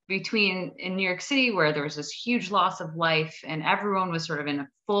 between in New York City, where there was this huge loss of life and everyone was sort of in a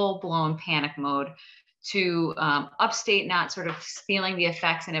full-blown panic mode, to upstate not sort of feeling the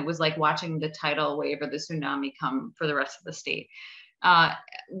effects, and it was like watching the tidal wave or the tsunami come for the rest of the state.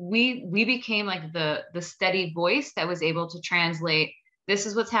 We became like the steady voice that was able to translate, this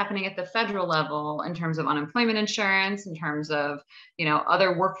is what's happening at the federal level in terms of unemployment insurance, in terms of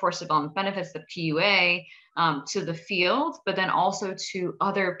other workforce development benefits, the PUA, to the field, but then also to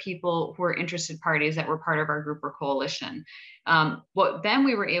other people who are interested parties that were part of our group or coalition. What then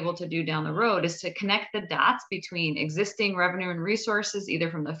we were able to do down the road is to connect the dots between existing revenue and resources, either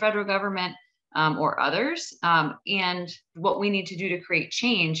from the federal government or others, and what we need to do to create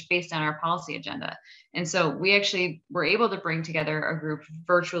change based on our policy agenda. And so we actually were able to bring together a group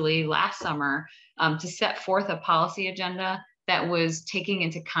virtually last summer to set forth a policy agenda that was taking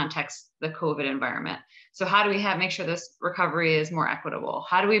into context the COVID environment. So how do we make sure this recovery is more equitable?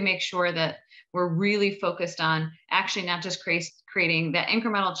 How do we make sure that we're really focused on actually not just creating that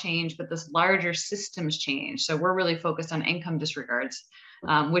incremental change, but this larger systems change? So we're really focused on income disregards,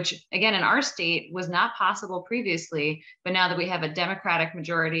 which again, in our state was not possible previously, but now that we have a Democratic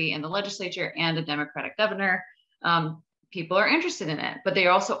majority in the legislature and a Democratic governor, people are interested in it, but they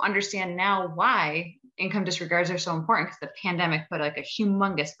also understand now why income disregards are so important, because the pandemic put like a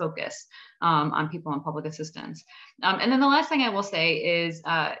humongous focus on people on public assistance. And then the last thing I will say is,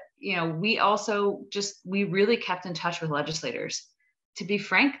 we really kept in touch with legislators. To be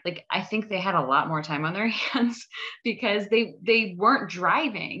frank, like I think they had a lot more time on their hands because they weren't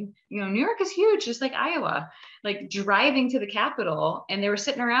driving. New York is huge, just like Iowa, like driving to the Capitol, and they were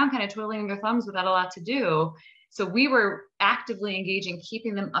sitting around kind of twiddling their thumbs without a lot to do. So we were actively engaging,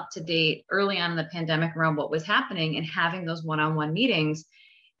 keeping them up to date early on in the pandemic around what was happening and having those one-on-one meetings.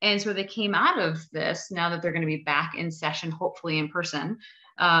 And so they came out of this, now that they're going to be back in session, hopefully in person,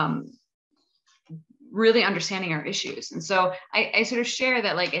 really understanding our issues. And so I sort of share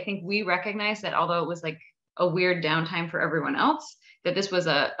that, like, I think we recognize that although it was like a weird downtime for everyone else, that this was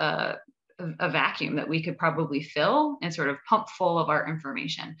a vacuum that we could probably fill and sort of pump full of our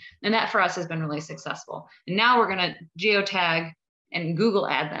information. And that for us has been really successful. And now we're going to geotag and Google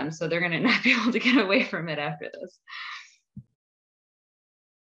ad them, so they're going to not be able to get away from it after this.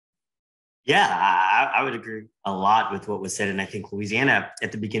 Yeah, I would agree a lot with what was said. And I think Louisiana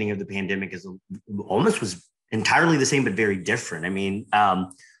at the beginning of the pandemic was entirely the same, but very different. I mean,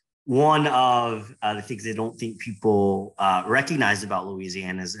 one of the things I don't think people recognize about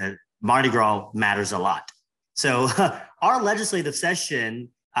Louisiana is that Mardi Gras matters a lot. So our legislative session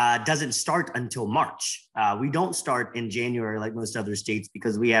doesn't start until March. We don't start in January like most other states,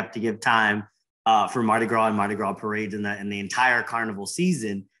 because we have to give time for Mardi Gras and Mardi Gras parades and the entire carnival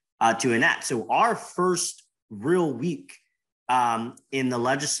season to enact. So our first real week in the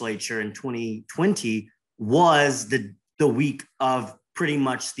legislature in 2020 was the week of pretty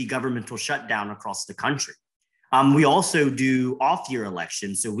much the governmental shutdown across the country. We also do off-year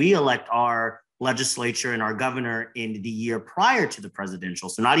elections. So we elect our legislature and our governor in the year prior to the presidential,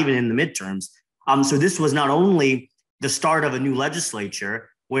 so not even in the midterms. So this was not only the start of a new legislature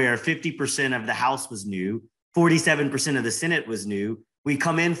where 50% of the House was new, 47% of the Senate was new. We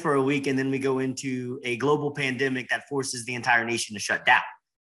come in for a week and then we go into a global pandemic that forces the entire nation to shut down.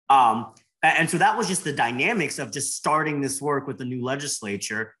 And so that was just the dynamics of just starting this work with the new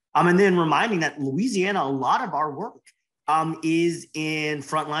legislature. And then reminding that Louisiana, a lot of our work is in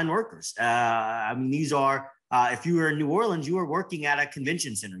frontline workers. I mean, these are, if you were in New Orleans, you were working at a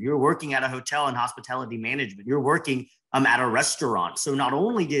convention center, you were working at a hotel and hospitality management, you're working at a restaurant. So not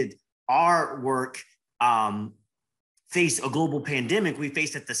only did our work face a global pandemic, we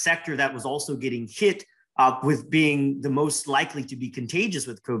faced at the sector that was also getting hit with being the most likely to be contagious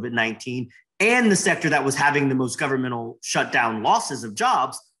with COVID-19, and the sector that was having the most governmental shutdown losses of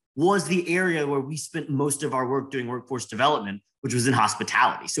jobs was the area where we spent most of our work doing workforce development, which was in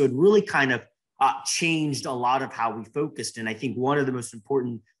hospitality. So it really kind of changed a lot of how we focused. And I think one of the most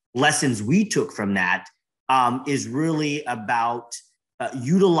important lessons we took from that is really about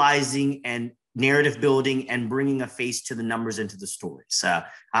utilizing and narrative building and bringing a face to the numbers and to the stories.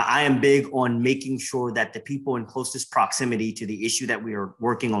 I am big on making sure that the people in closest proximity to the issue that we are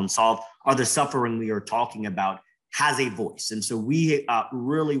working on solve, or the suffering we are talking about, has a voice. And so we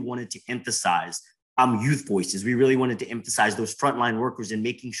really wanted to emphasize youth voices. We really wanted to emphasize those frontline workers and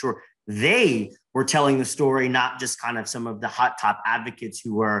making sure they were telling the story, not just kind of some of the hot top advocates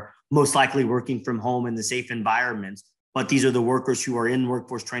who were most likely working from home in the safe environments, but these are the workers who are in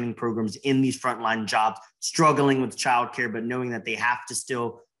workforce training programs in these frontline jobs, struggling with childcare, but knowing that they have to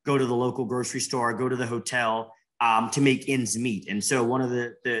still go to the local grocery store, go to the hotel to make ends meet. And so one of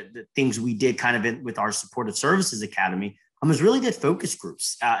the things we did kind of with our Supportive Services Academy was really did focus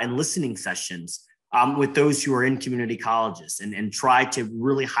groups and listening sessions with those who are in community colleges and try to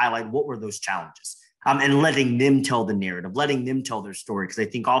really highlight what were those challenges and letting them tell the narrative, letting them tell their story. Because I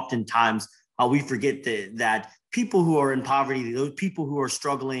think oftentimes we forget that people who are in poverty, those people who are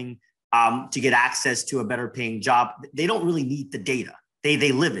struggling to get access to a better paying job, they don't really need the data.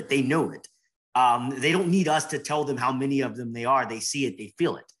 They live it, they know it. They don't need us to tell them how many of them they are. They see it, they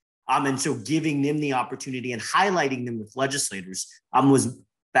feel it. And so giving them the opportunity and highlighting them with legislators was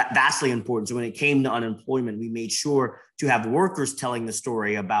vastly important. So when it came to unemployment, we made sure to have workers telling the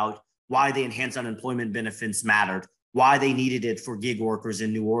story about why the enhanced unemployment benefits mattered, why they needed it for gig workers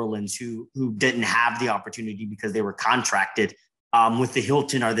in New Orleans who didn't have the opportunity because they were contracted with the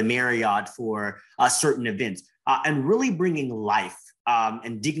Hilton or the Marriott for certain events, and really bringing life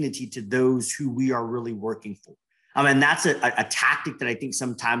and dignity to those who we are really working for. And that's a tactic that I think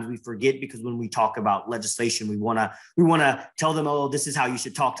sometimes we forget, because when we talk about legislation, we want to tell them, oh, this is how you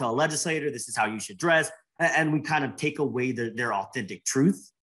should talk to a legislator, this is how you should dress, and we kind of take away their authentic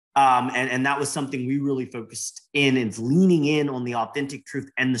truth. And that was something we really focused in, is leaning in on the authentic truth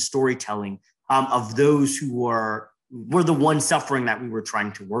and the storytelling of those who were the ones suffering that we were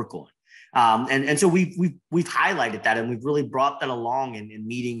trying to work on. And so we've highlighted that, and we've really brought that along in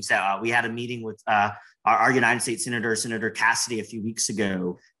meetings. We had a meeting with our United States Senator Cassidy a few weeks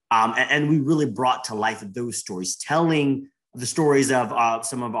ago, and we really brought to life those stories, telling the stories of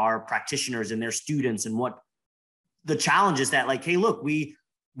some of our practitioners and their students, and what the challenges that, like, hey, look,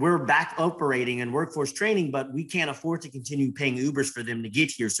 we're back operating in workforce training, but we can't afford to continue paying Ubers for them to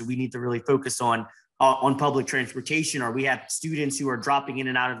get here. So we need to really focus on public transportation, or we have students who are dropping in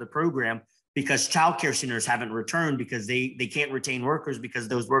and out of the program because childcare centers haven't returned because they can't retain workers because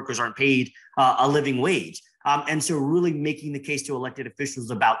those workers aren't paid a living wage. And so really making the case to elected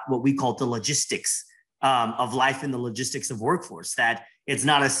officials about what we call the logistics of life and the logistics of workforce, that it's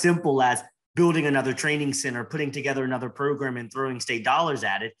not as simple as building another training center, putting together another program and throwing state dollars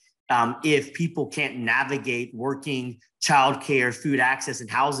at it. If people can't navigate working, childcare, food access, and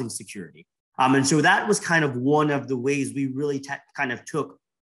housing security. And so that was kind of one of the ways we really kind of took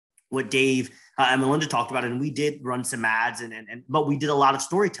what Dave and Melinda talked about, and we did run some ads, but we did a lot of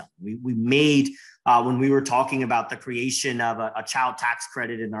storytelling. We made, when we were talking about the creation of a child tax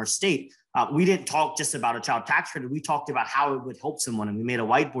credit in our state, we didn't talk just about a child tax credit. We talked about how it would help someone, and we made a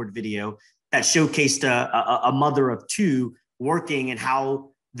whiteboard video that showcased a mother of two working, and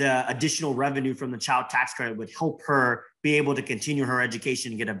how the additional revenue from the child tax credit would help her be able to continue her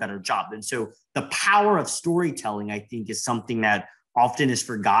education and get a better job. And so the power of storytelling, I think, is something that often is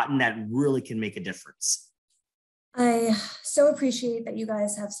forgotten that really can make a difference. I so appreciate that you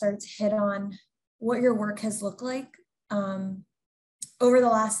guys have started to hit on what your work has looked like over the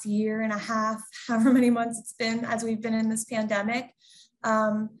last year and a half, however many months it's been as we've been in this pandemic.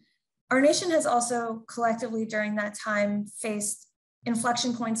 Our nation has also collectively during that time faced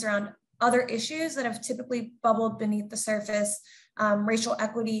inflection points around other issues that have typically bubbled beneath the surface. Racial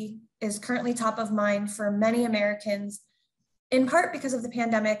equity is currently top of mind for many Americans, in part because of the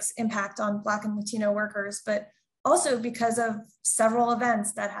pandemic's impact on Black and Latino workers, but also because of several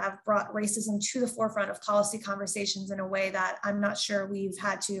events that have brought racism to the forefront of policy conversations in a way that I'm not sure we've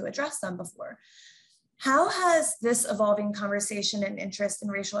had to address them before. How has this evolving conversation and interest in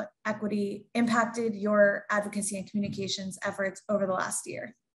racial equity impacted your advocacy and communications efforts over the last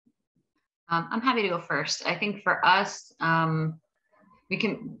year? I'm happy to go first. I think for us,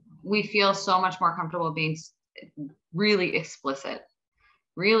 we feel so much more comfortable being really explicit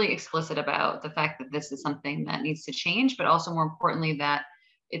about the fact that this is something that needs to change, but also more importantly, that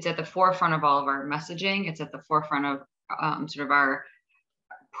it's at the forefront of all of our messaging. It's at the forefront of sort of our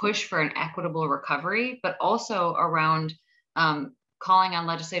push for an equitable recovery, but also around calling on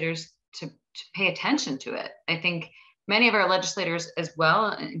legislators to pay attention to it. I think many of our legislators as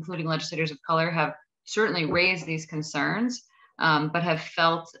well, including legislators of color, have certainly raised these concerns, but have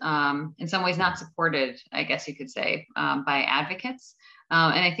felt in some ways not supported, I guess you could say, by advocates.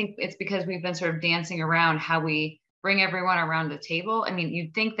 And I think it's because we've been sort of dancing around how we bring everyone around the table. I mean,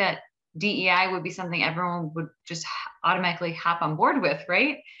 you'd think that DEI would be something everyone would just automatically hop on board with,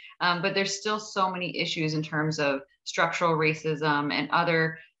 right? But there's still so many issues in terms of structural racism and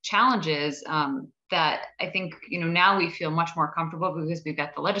other challenges that I think, now we feel much more comfortable because we've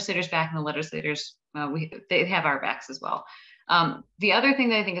got the legislators back, and the legislators, they have our backs as well. The other thing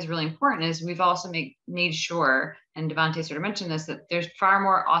that I think is really important is we've also made sure, and Devontae sort of mentioned this, that there's far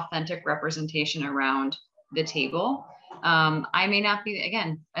more authentic representation around the table. I may not be,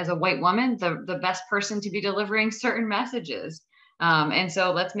 again, as a white woman, the best person to be delivering certain messages. And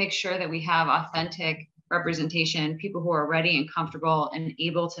so let's make sure that we have authentic representation, people who are ready and comfortable and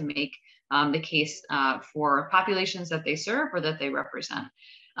able to make the case for populations that they serve or that they represent.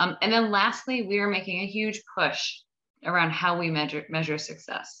 And then lastly, we are making a huge push around how we measure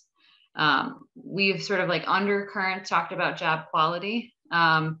success. We've sort of like undercurrent talked about job quality.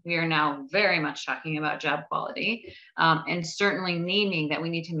 We are now very much talking about job quality, and certainly naming that we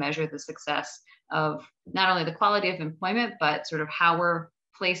need to measure the success of not only the quality of employment, but sort of how we're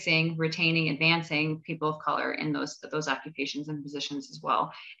placing, retaining, advancing people of color in those occupations and positions as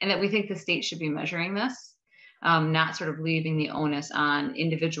well. And that we think the state should be measuring this, not sort of leaving the onus on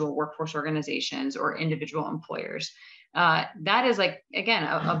individual workforce organizations or individual employers. That is, like, again,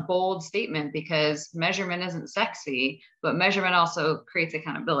 a bold statement, because measurement isn't sexy, but measurement also creates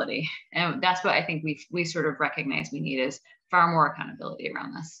accountability. And that's what I think we sort of recognize we need, is far more accountability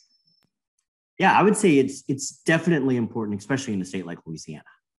around this. Yeah, I would say it's definitely important, especially in a state like Louisiana.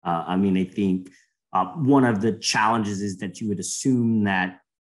 I mean, I think one of the challenges is that you would assume that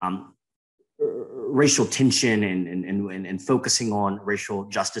racial tension and focusing on racial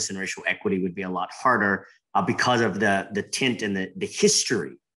justice and racial equity would be a lot harder because of the tint and the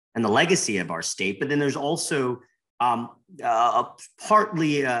history and the legacy of our state. But then there's also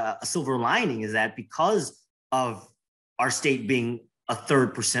partly a silver lining, is that because of our state being a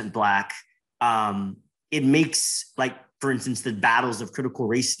 3% Black, it makes, like, for instance, the battles of critical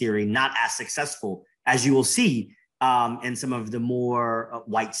race theory not as successful as you will see in some of the more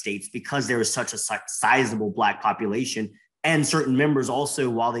white states, because there is such a sizable Black population. And certain members also,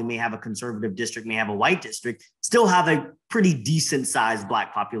 while they may have a conservative district, may have a white district, still have a pretty decent sized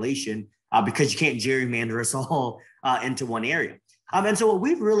Black population because you can't gerrymander us all into one area. And so what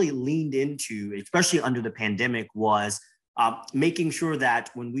we've really leaned into, especially under the pandemic, was making sure that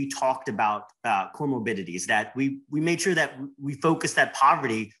when we talked about comorbidities, that we made sure that we focused that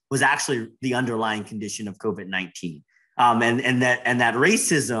poverty was actually the underlying condition of COVID-19, and that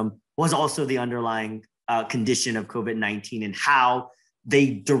racism was also the underlying condition of COVID-19, and how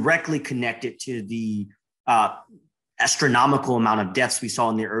they directly connected to the astronomical amount of deaths we saw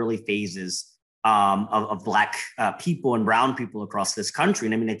in the early phases of Black people and brown people across this country.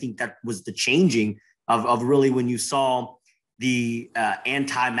 And I mean, I think that was the changing of really when you saw the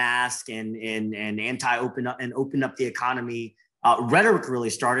anti-mask and anti-open up and open up the economy rhetoric really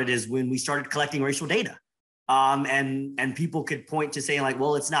started, is when we started collecting racial data. And people could point to saying, like,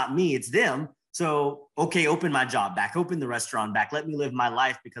 well, it's not me, it's them. So, okay, open my job back, open the restaurant back, let me live my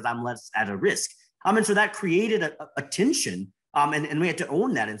life because I'm less at a risk. And so that created a tension, and we had to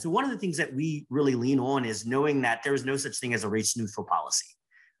own that. And so one of the things that we really lean on is knowing that there is no such thing as a race neutral policy.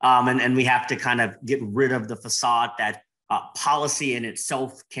 And we have to kind of get rid of the facade that policy in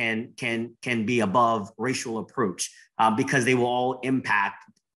itself can be above racial approach, because they will all impact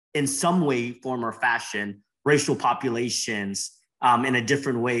in some way, form, or fashion racial populations in a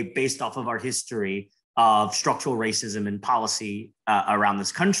different way based off of our history of structural racism and policy around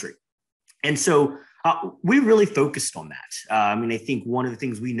this country. And so we really focused on that. I mean, I think one of the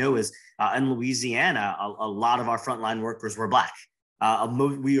things we know is in Louisiana, a lot of our frontline workers were Black.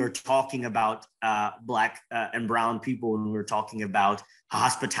 We are talking about Black and brown people, and we're talking about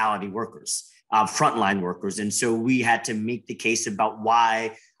hospitality workers, frontline workers. And so we had to make the case about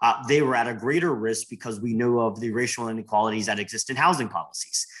why they were at a greater risk, because we know of the racial inequalities that exist in housing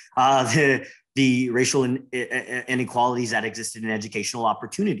policies, the racial inequalities that existed in educational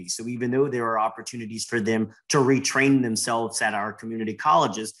opportunities. So even though there are opportunities for them to retrain themselves at our community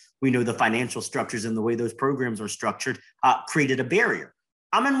colleges, we know the financial structures and the way those programs are structured created a barrier.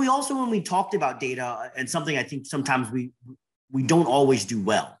 And we also, when we talked about data, and something I think sometimes we don't always do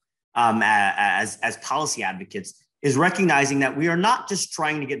well as policy advocates, is recognizing that we are not just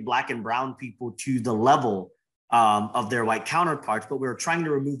trying to get Black and brown people to the level of their white counterparts, but we're trying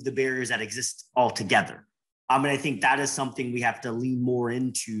to remove the barriers that exist altogether. And I think that is something we have to lean more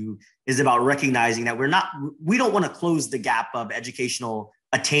into, is about recognizing that we don't want to close the gap of educational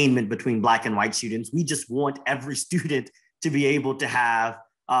attainment between Black and white students. We just want every student to be able to have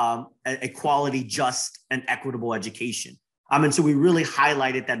a quality, just, and equitable education. And so we really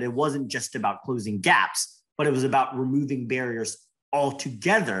highlighted that it wasn't just about closing gaps, but it was about removing barriers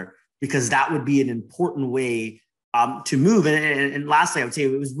altogether, because that would be an important way to move. And lastly, I would say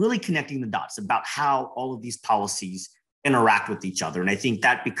it was really connecting the dots about how all of these policies interact with each other. And I think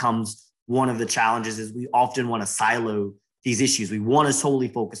that becomes one of the challenges, is we often want to silo these issues. We want to solely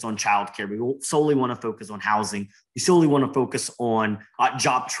focus on childcare. We solely want to focus on housing. We solely want to focus on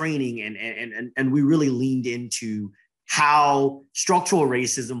job training. And we really leaned into how structural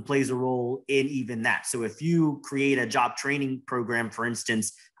racism plays a role in even that. So if you create a job training program, for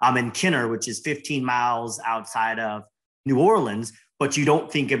instance, in Kenner, which is 15 miles outside of New Orleans, but you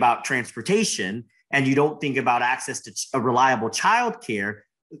don't think about transportation and you don't think about access to a reliable childcare,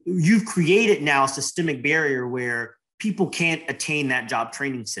 you've created now a systemic barrier where people can't attain that job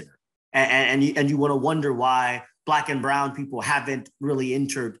training center. And you want to wonder why Black and brown people haven't really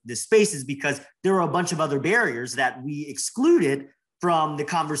entered this space, is because there are a bunch of other barriers that we excluded from the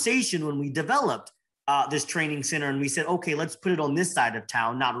conversation when we developed this training center. And we said, okay, let's put it on this side of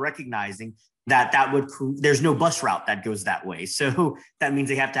town, not recognizing that there's no bus route that goes that way. So that means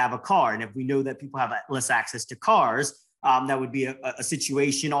they have to have a car. And if we know that people have less access to cars, that would be a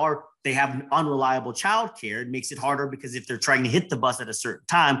situation, or they have unreliable childcare. It makes it harder because if they're trying to hit the bus at a certain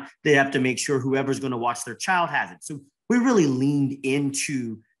time, they have to make sure whoever's going to watch their child has it. So we really leaned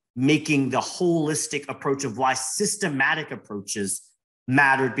into making the holistic approach of why systematic approaches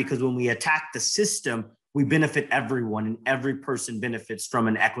mattered, because when we attack the system, we benefit everyone and every person benefits from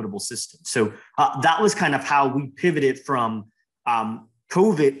an equitable system. So that was kind of how we pivoted from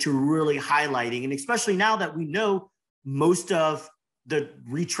COVID to really highlighting, and especially now that we know most of the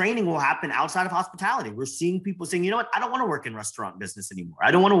retraining will happen outside of hospitality. We're seeing people saying, you know what, I don't want to work in restaurant business anymore.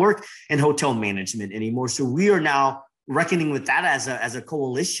 I don't want to work in hotel management anymore. So we are now reckoning with that as a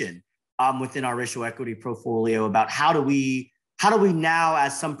coalition within our racial equity portfolio about how do we now,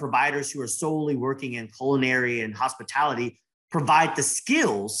 as some providers who are solely working in culinary and hospitality, provide the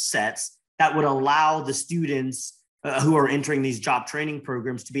skill sets that would allow the students who are entering these job training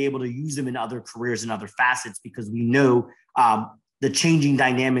programs to be able to use them in other careers and other facets, because we know the changing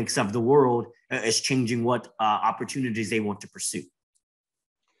dynamics of the world is changing what opportunities they want to pursue.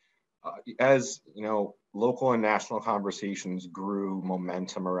 As you know, local and national conversations grew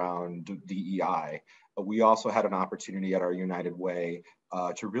momentum around DEI. We also had an opportunity at our United Way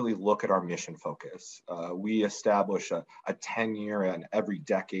to really look at our mission focus. We establish a 10-year and every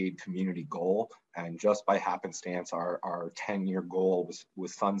decade community goal. And just by happenstance, our 10-year goal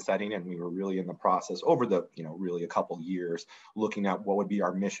was sunsetting, and we were really in the process over the, really a couple years looking at what would be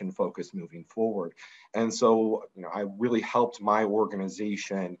our mission focus moving forward. And so, I really helped my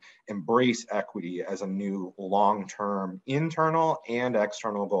organization embrace equity as a new long-term internal and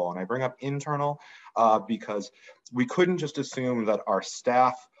external goal. And I bring up internal because we couldn't just assume that our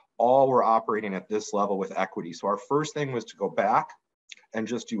staff all were operating at this level with equity. So our first thing was to go back and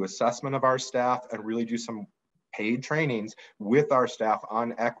just do assessment of our staff and really do some paid trainings with our staff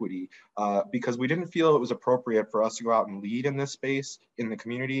on equity, because we didn't feel it was appropriate for us to go out and lead in this space in the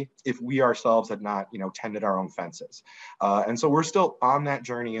community if we ourselves had not, tended our own fences. And so we're still on that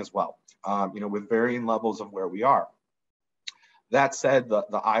journey as well, with varying levels of where we are. That said,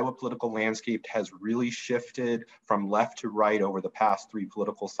 the Iowa political landscape has really shifted from left to right over the past 3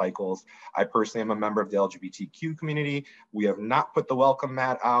 political cycles. I personally am a member of the LGBTQ community. We have not put the welcome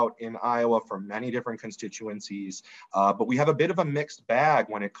mat out in Iowa for many different constituencies, but we have a bit of a mixed bag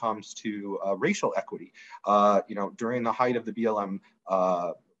when it comes to racial equity. During the height of the BLM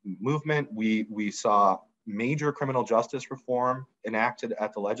movement, we saw major criminal justice reform enacted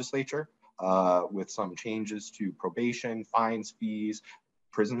at the legislature. With some changes to probation, fines, fees,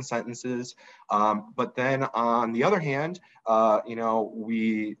 prison sentences. But then on the other hand,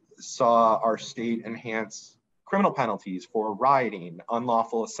 we saw our state enhance criminal penalties for rioting,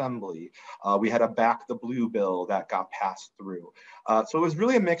 unlawful assembly. We had a Back the Blue bill that got passed through. So it was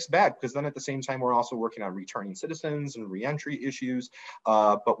really a mixed bag, because then at the same time, we're also working on returning citizens and reentry issues,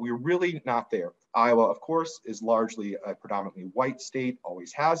 but we're really not there. Iowa, of course, is largely a predominantly white state,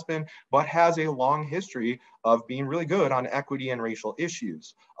 always has been, but has a long history of being really good on equity and racial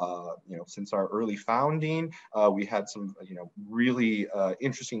issues. Since our early founding, we had some, really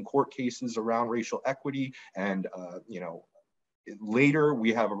interesting court cases around racial equity, and later,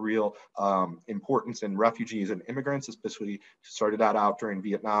 we have a real importance in refugees and immigrants, especially started that out during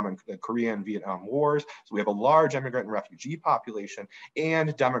Vietnam and the Korea and Vietnam Wars. So we have a large immigrant and refugee population and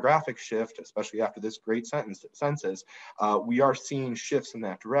demographic shift, especially after this great census. We are seeing shifts in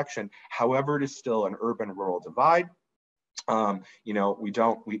that direction. However, it is still an urban-rural divide.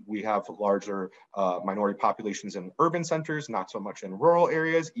 We have larger minority populations in urban centers, not so much in rural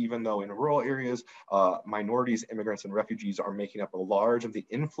areas, even though in rural areas, minorities, immigrants, and refugees are making up a large of the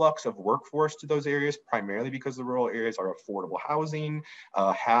influx of workforce to those areas, primarily because the rural areas are affordable housing,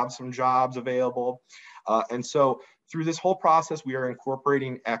 have some jobs available. And so through this whole process, we are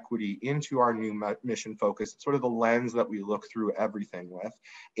incorporating equity into our new mission focus, sort of the lens that we look through everything with.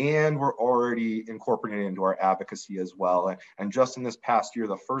 And we're already incorporating it into our advocacy as well. And just in this past year,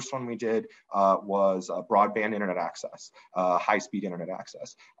 the first one we did was broadband internet access, high-speed internet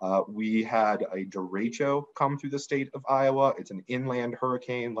access. We had a derecho come through the state of Iowa. It's an inland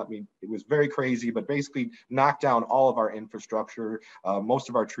hurricane. It was very crazy, but basically knocked down all of our infrastructure. Most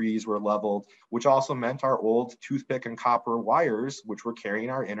of our trees were leveled, which also meant our old toothpick and copper wires, which were carrying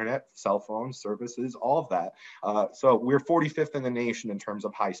our internet, cell phone services, all of that. So we're 45th in the nation in terms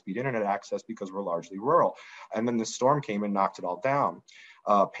of high-speed internet access because we're largely rural. And then the storm came and knocked it all down.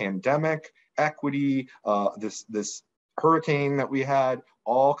 Pandemic, equity, this hurricane that we had,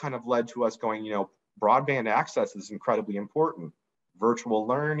 all kind of led to us going, broadband access is incredibly important. Virtual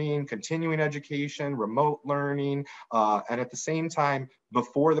learning, continuing education, remote learning, and at the same time,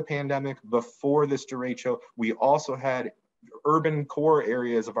 before the pandemic, before this derecho, we also had urban core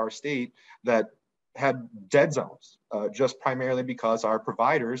areas of our state that had dead zones, just primarily because our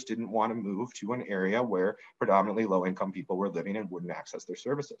providers didn't want to move to an area where predominantly low-income people were living and wouldn't access their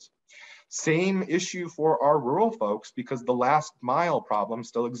services. Same issue for our rural folks, because the last mile problem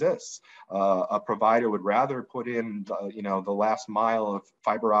still exists. A provider would rather put in, the last mile of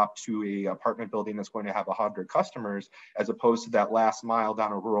fiber optic to a apartment building that's going to have 100 customers, as opposed to that last mile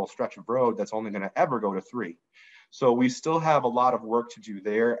down a rural stretch of road that's only going to ever go to 3. So we still have a lot of work to do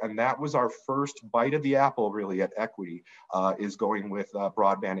there. And that was our first bite of the apple really at Equity, is going with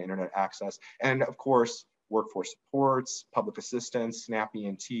broadband internet access. And of course, workforce supports, public assistance, SNAP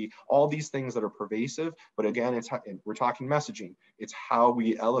ENT, all these things that are pervasive. But again, we're talking messaging. It's how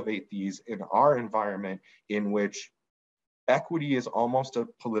we elevate these in our environment in which equity is almost a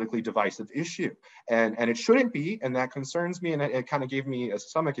politically divisive issue. And it shouldn't be, and that concerns me, and it kind of gave me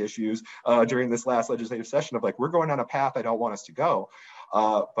stomach issues during this last legislative session of like, we're going on a path I don't want us to go.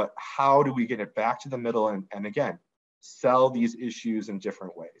 But how do we get it back to the middle and again, sell these issues in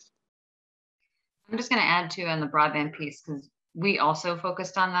different ways? I'm just going to add too on the broadband piece, because we also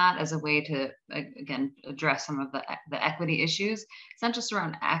focused on that as a way to, again, address some of the equity issues. It's not just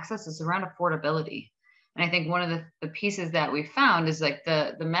around access, it's around affordability. And I think one of the pieces that we found is like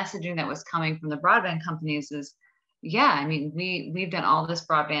the messaging that was coming from the broadband companies is, yeah, I mean, we've done all this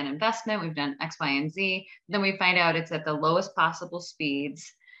broadband investment, we've done X, Y, and Z. Then we find out it's at the lowest possible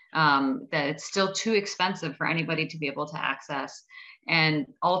speeds, that it's still too expensive for anybody to be able to access. And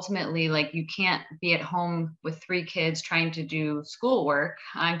ultimately, like, you can't be at home with 3 kids trying to do schoolwork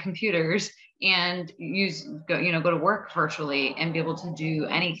on computers and go to work virtually and be able to do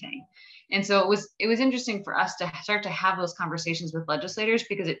anything. And so it was interesting for us to start to have those conversations with legislators,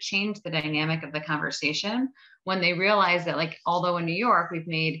 because it changed the dynamic of the conversation when they realized that, like, although in New York we've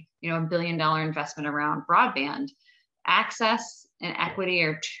made $1 billion investment around broadband, access and equity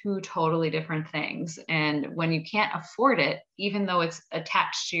are 2 totally different things. And when you can't afford it, even though it's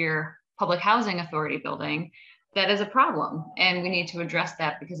attached to your public housing authority building, that is a problem. And we need to address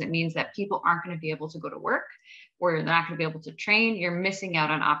that, because it means that people aren't going to be able to go to work, or they're not going to be able to train. You're missing out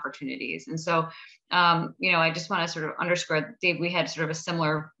on opportunities. And so, I just want to sort of underscore, Dave, we had sort of a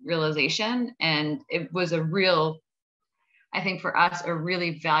similar realization, and it was I think for us, a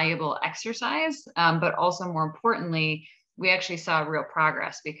really valuable exercise, but also more importantly, we actually saw real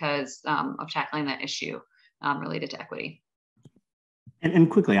progress because of tackling that issue related to equity.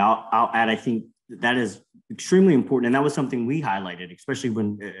 And quickly, I'll add, I think that is extremely important. And that was something we highlighted, especially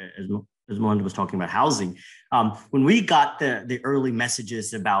when, as Melinda was talking about housing. When we got the early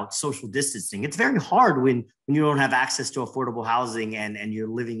messages about social distancing, it's very hard when you don't have access to affordable housing and you're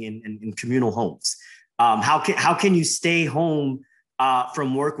living in communal homes. How can you stay home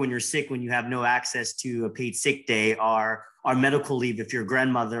from work when you're sick, when you have no access to a paid sick day or medical leave if your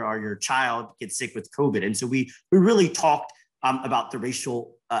grandmother or your child gets sick with COVID? And so we really talked about the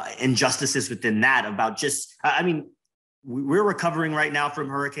racial injustices within that, about just, we're recovering right now from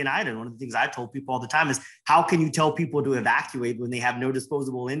Hurricane Ida. And one of the things I told people all the time is, how can you tell people to evacuate when they have no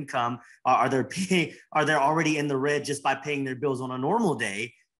disposable income? Are they already in the red just by paying their bills on a normal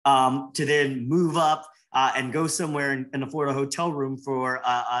day, to then move up and go somewhere and afford a hotel room for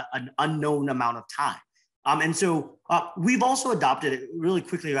an unknown amount of time? And so we've also adopted it really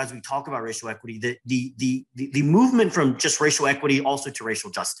quickly as we talk about racial equity, the movement from just racial equity also to racial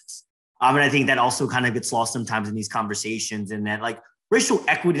justice. And I think that also kind of gets lost sometimes in these conversations, and that, like, racial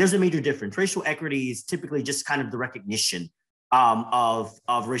equity, there's a major difference. Racial equity is typically just kind of the recognition of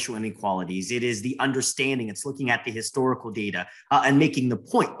racial inequalities. It is the understanding, it's looking at the historical data and making the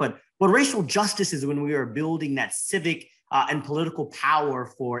point. But what racial justice is when we are building that civic and political power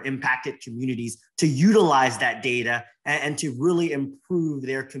for impacted communities to utilize that data and to really improve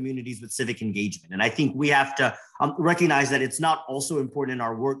their communities with civic engagement. And I think we have to recognize that it's not also important in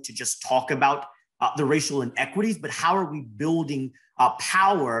our work to just talk about the racial inequities, but how are we building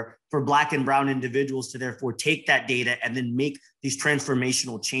power for Black and Brown individuals to therefore take that data and then make these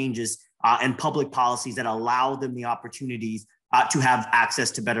transformational changes and public policies that allow them the opportunities to have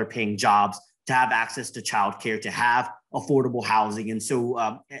access to better paying jobs, to have access to childcare, to have affordable housing. And so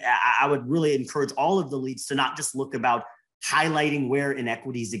I would really encourage all of the leads to not just look about highlighting where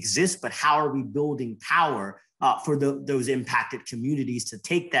inequities exist, but how are we building power for those impacted communities to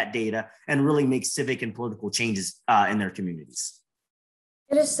take that data and really make civic and political changes in their communities.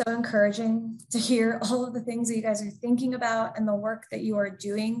 It is so encouraging to hear all of the things that you guys are thinking about and the work that you are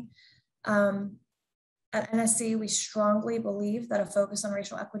doing. At NSC, we strongly believe that a focus on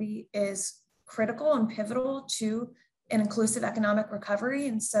racial equity is critical and pivotal to an inclusive economic recovery.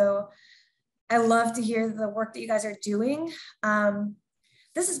 And so I love to hear the work that you guys are doing.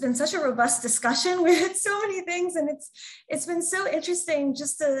 This has been such a robust discussion. We had so many things, and it's been so interesting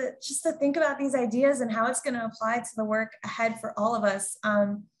just to think about these ideas and how it's going to apply to the work ahead for all of us.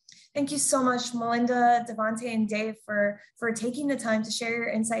 Thank you so much, Melinda, Devontae, and Dave for taking the time to share your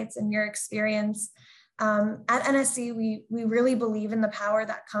insights and your experience. At NSC, we really believe in the power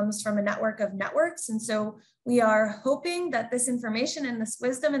that comes from a network of networks. And so we are hoping that this information and this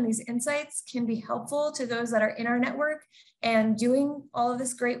wisdom and these insights can be helpful to those that are in our network and doing all of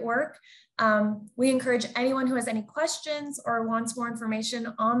this great work. We encourage anyone who has any questions or wants more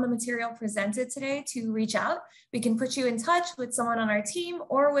information on the material presented today to reach out. We can put you in touch with someone on our team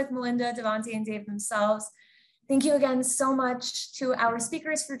or with Melinda, Devontae, and Dave themselves. Thank you again so much to our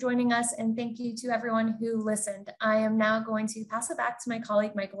speakers for joining us, and thank you to everyone who listened. I am now going to pass it back to my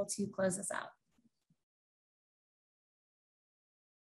colleague, Michael, to close us out.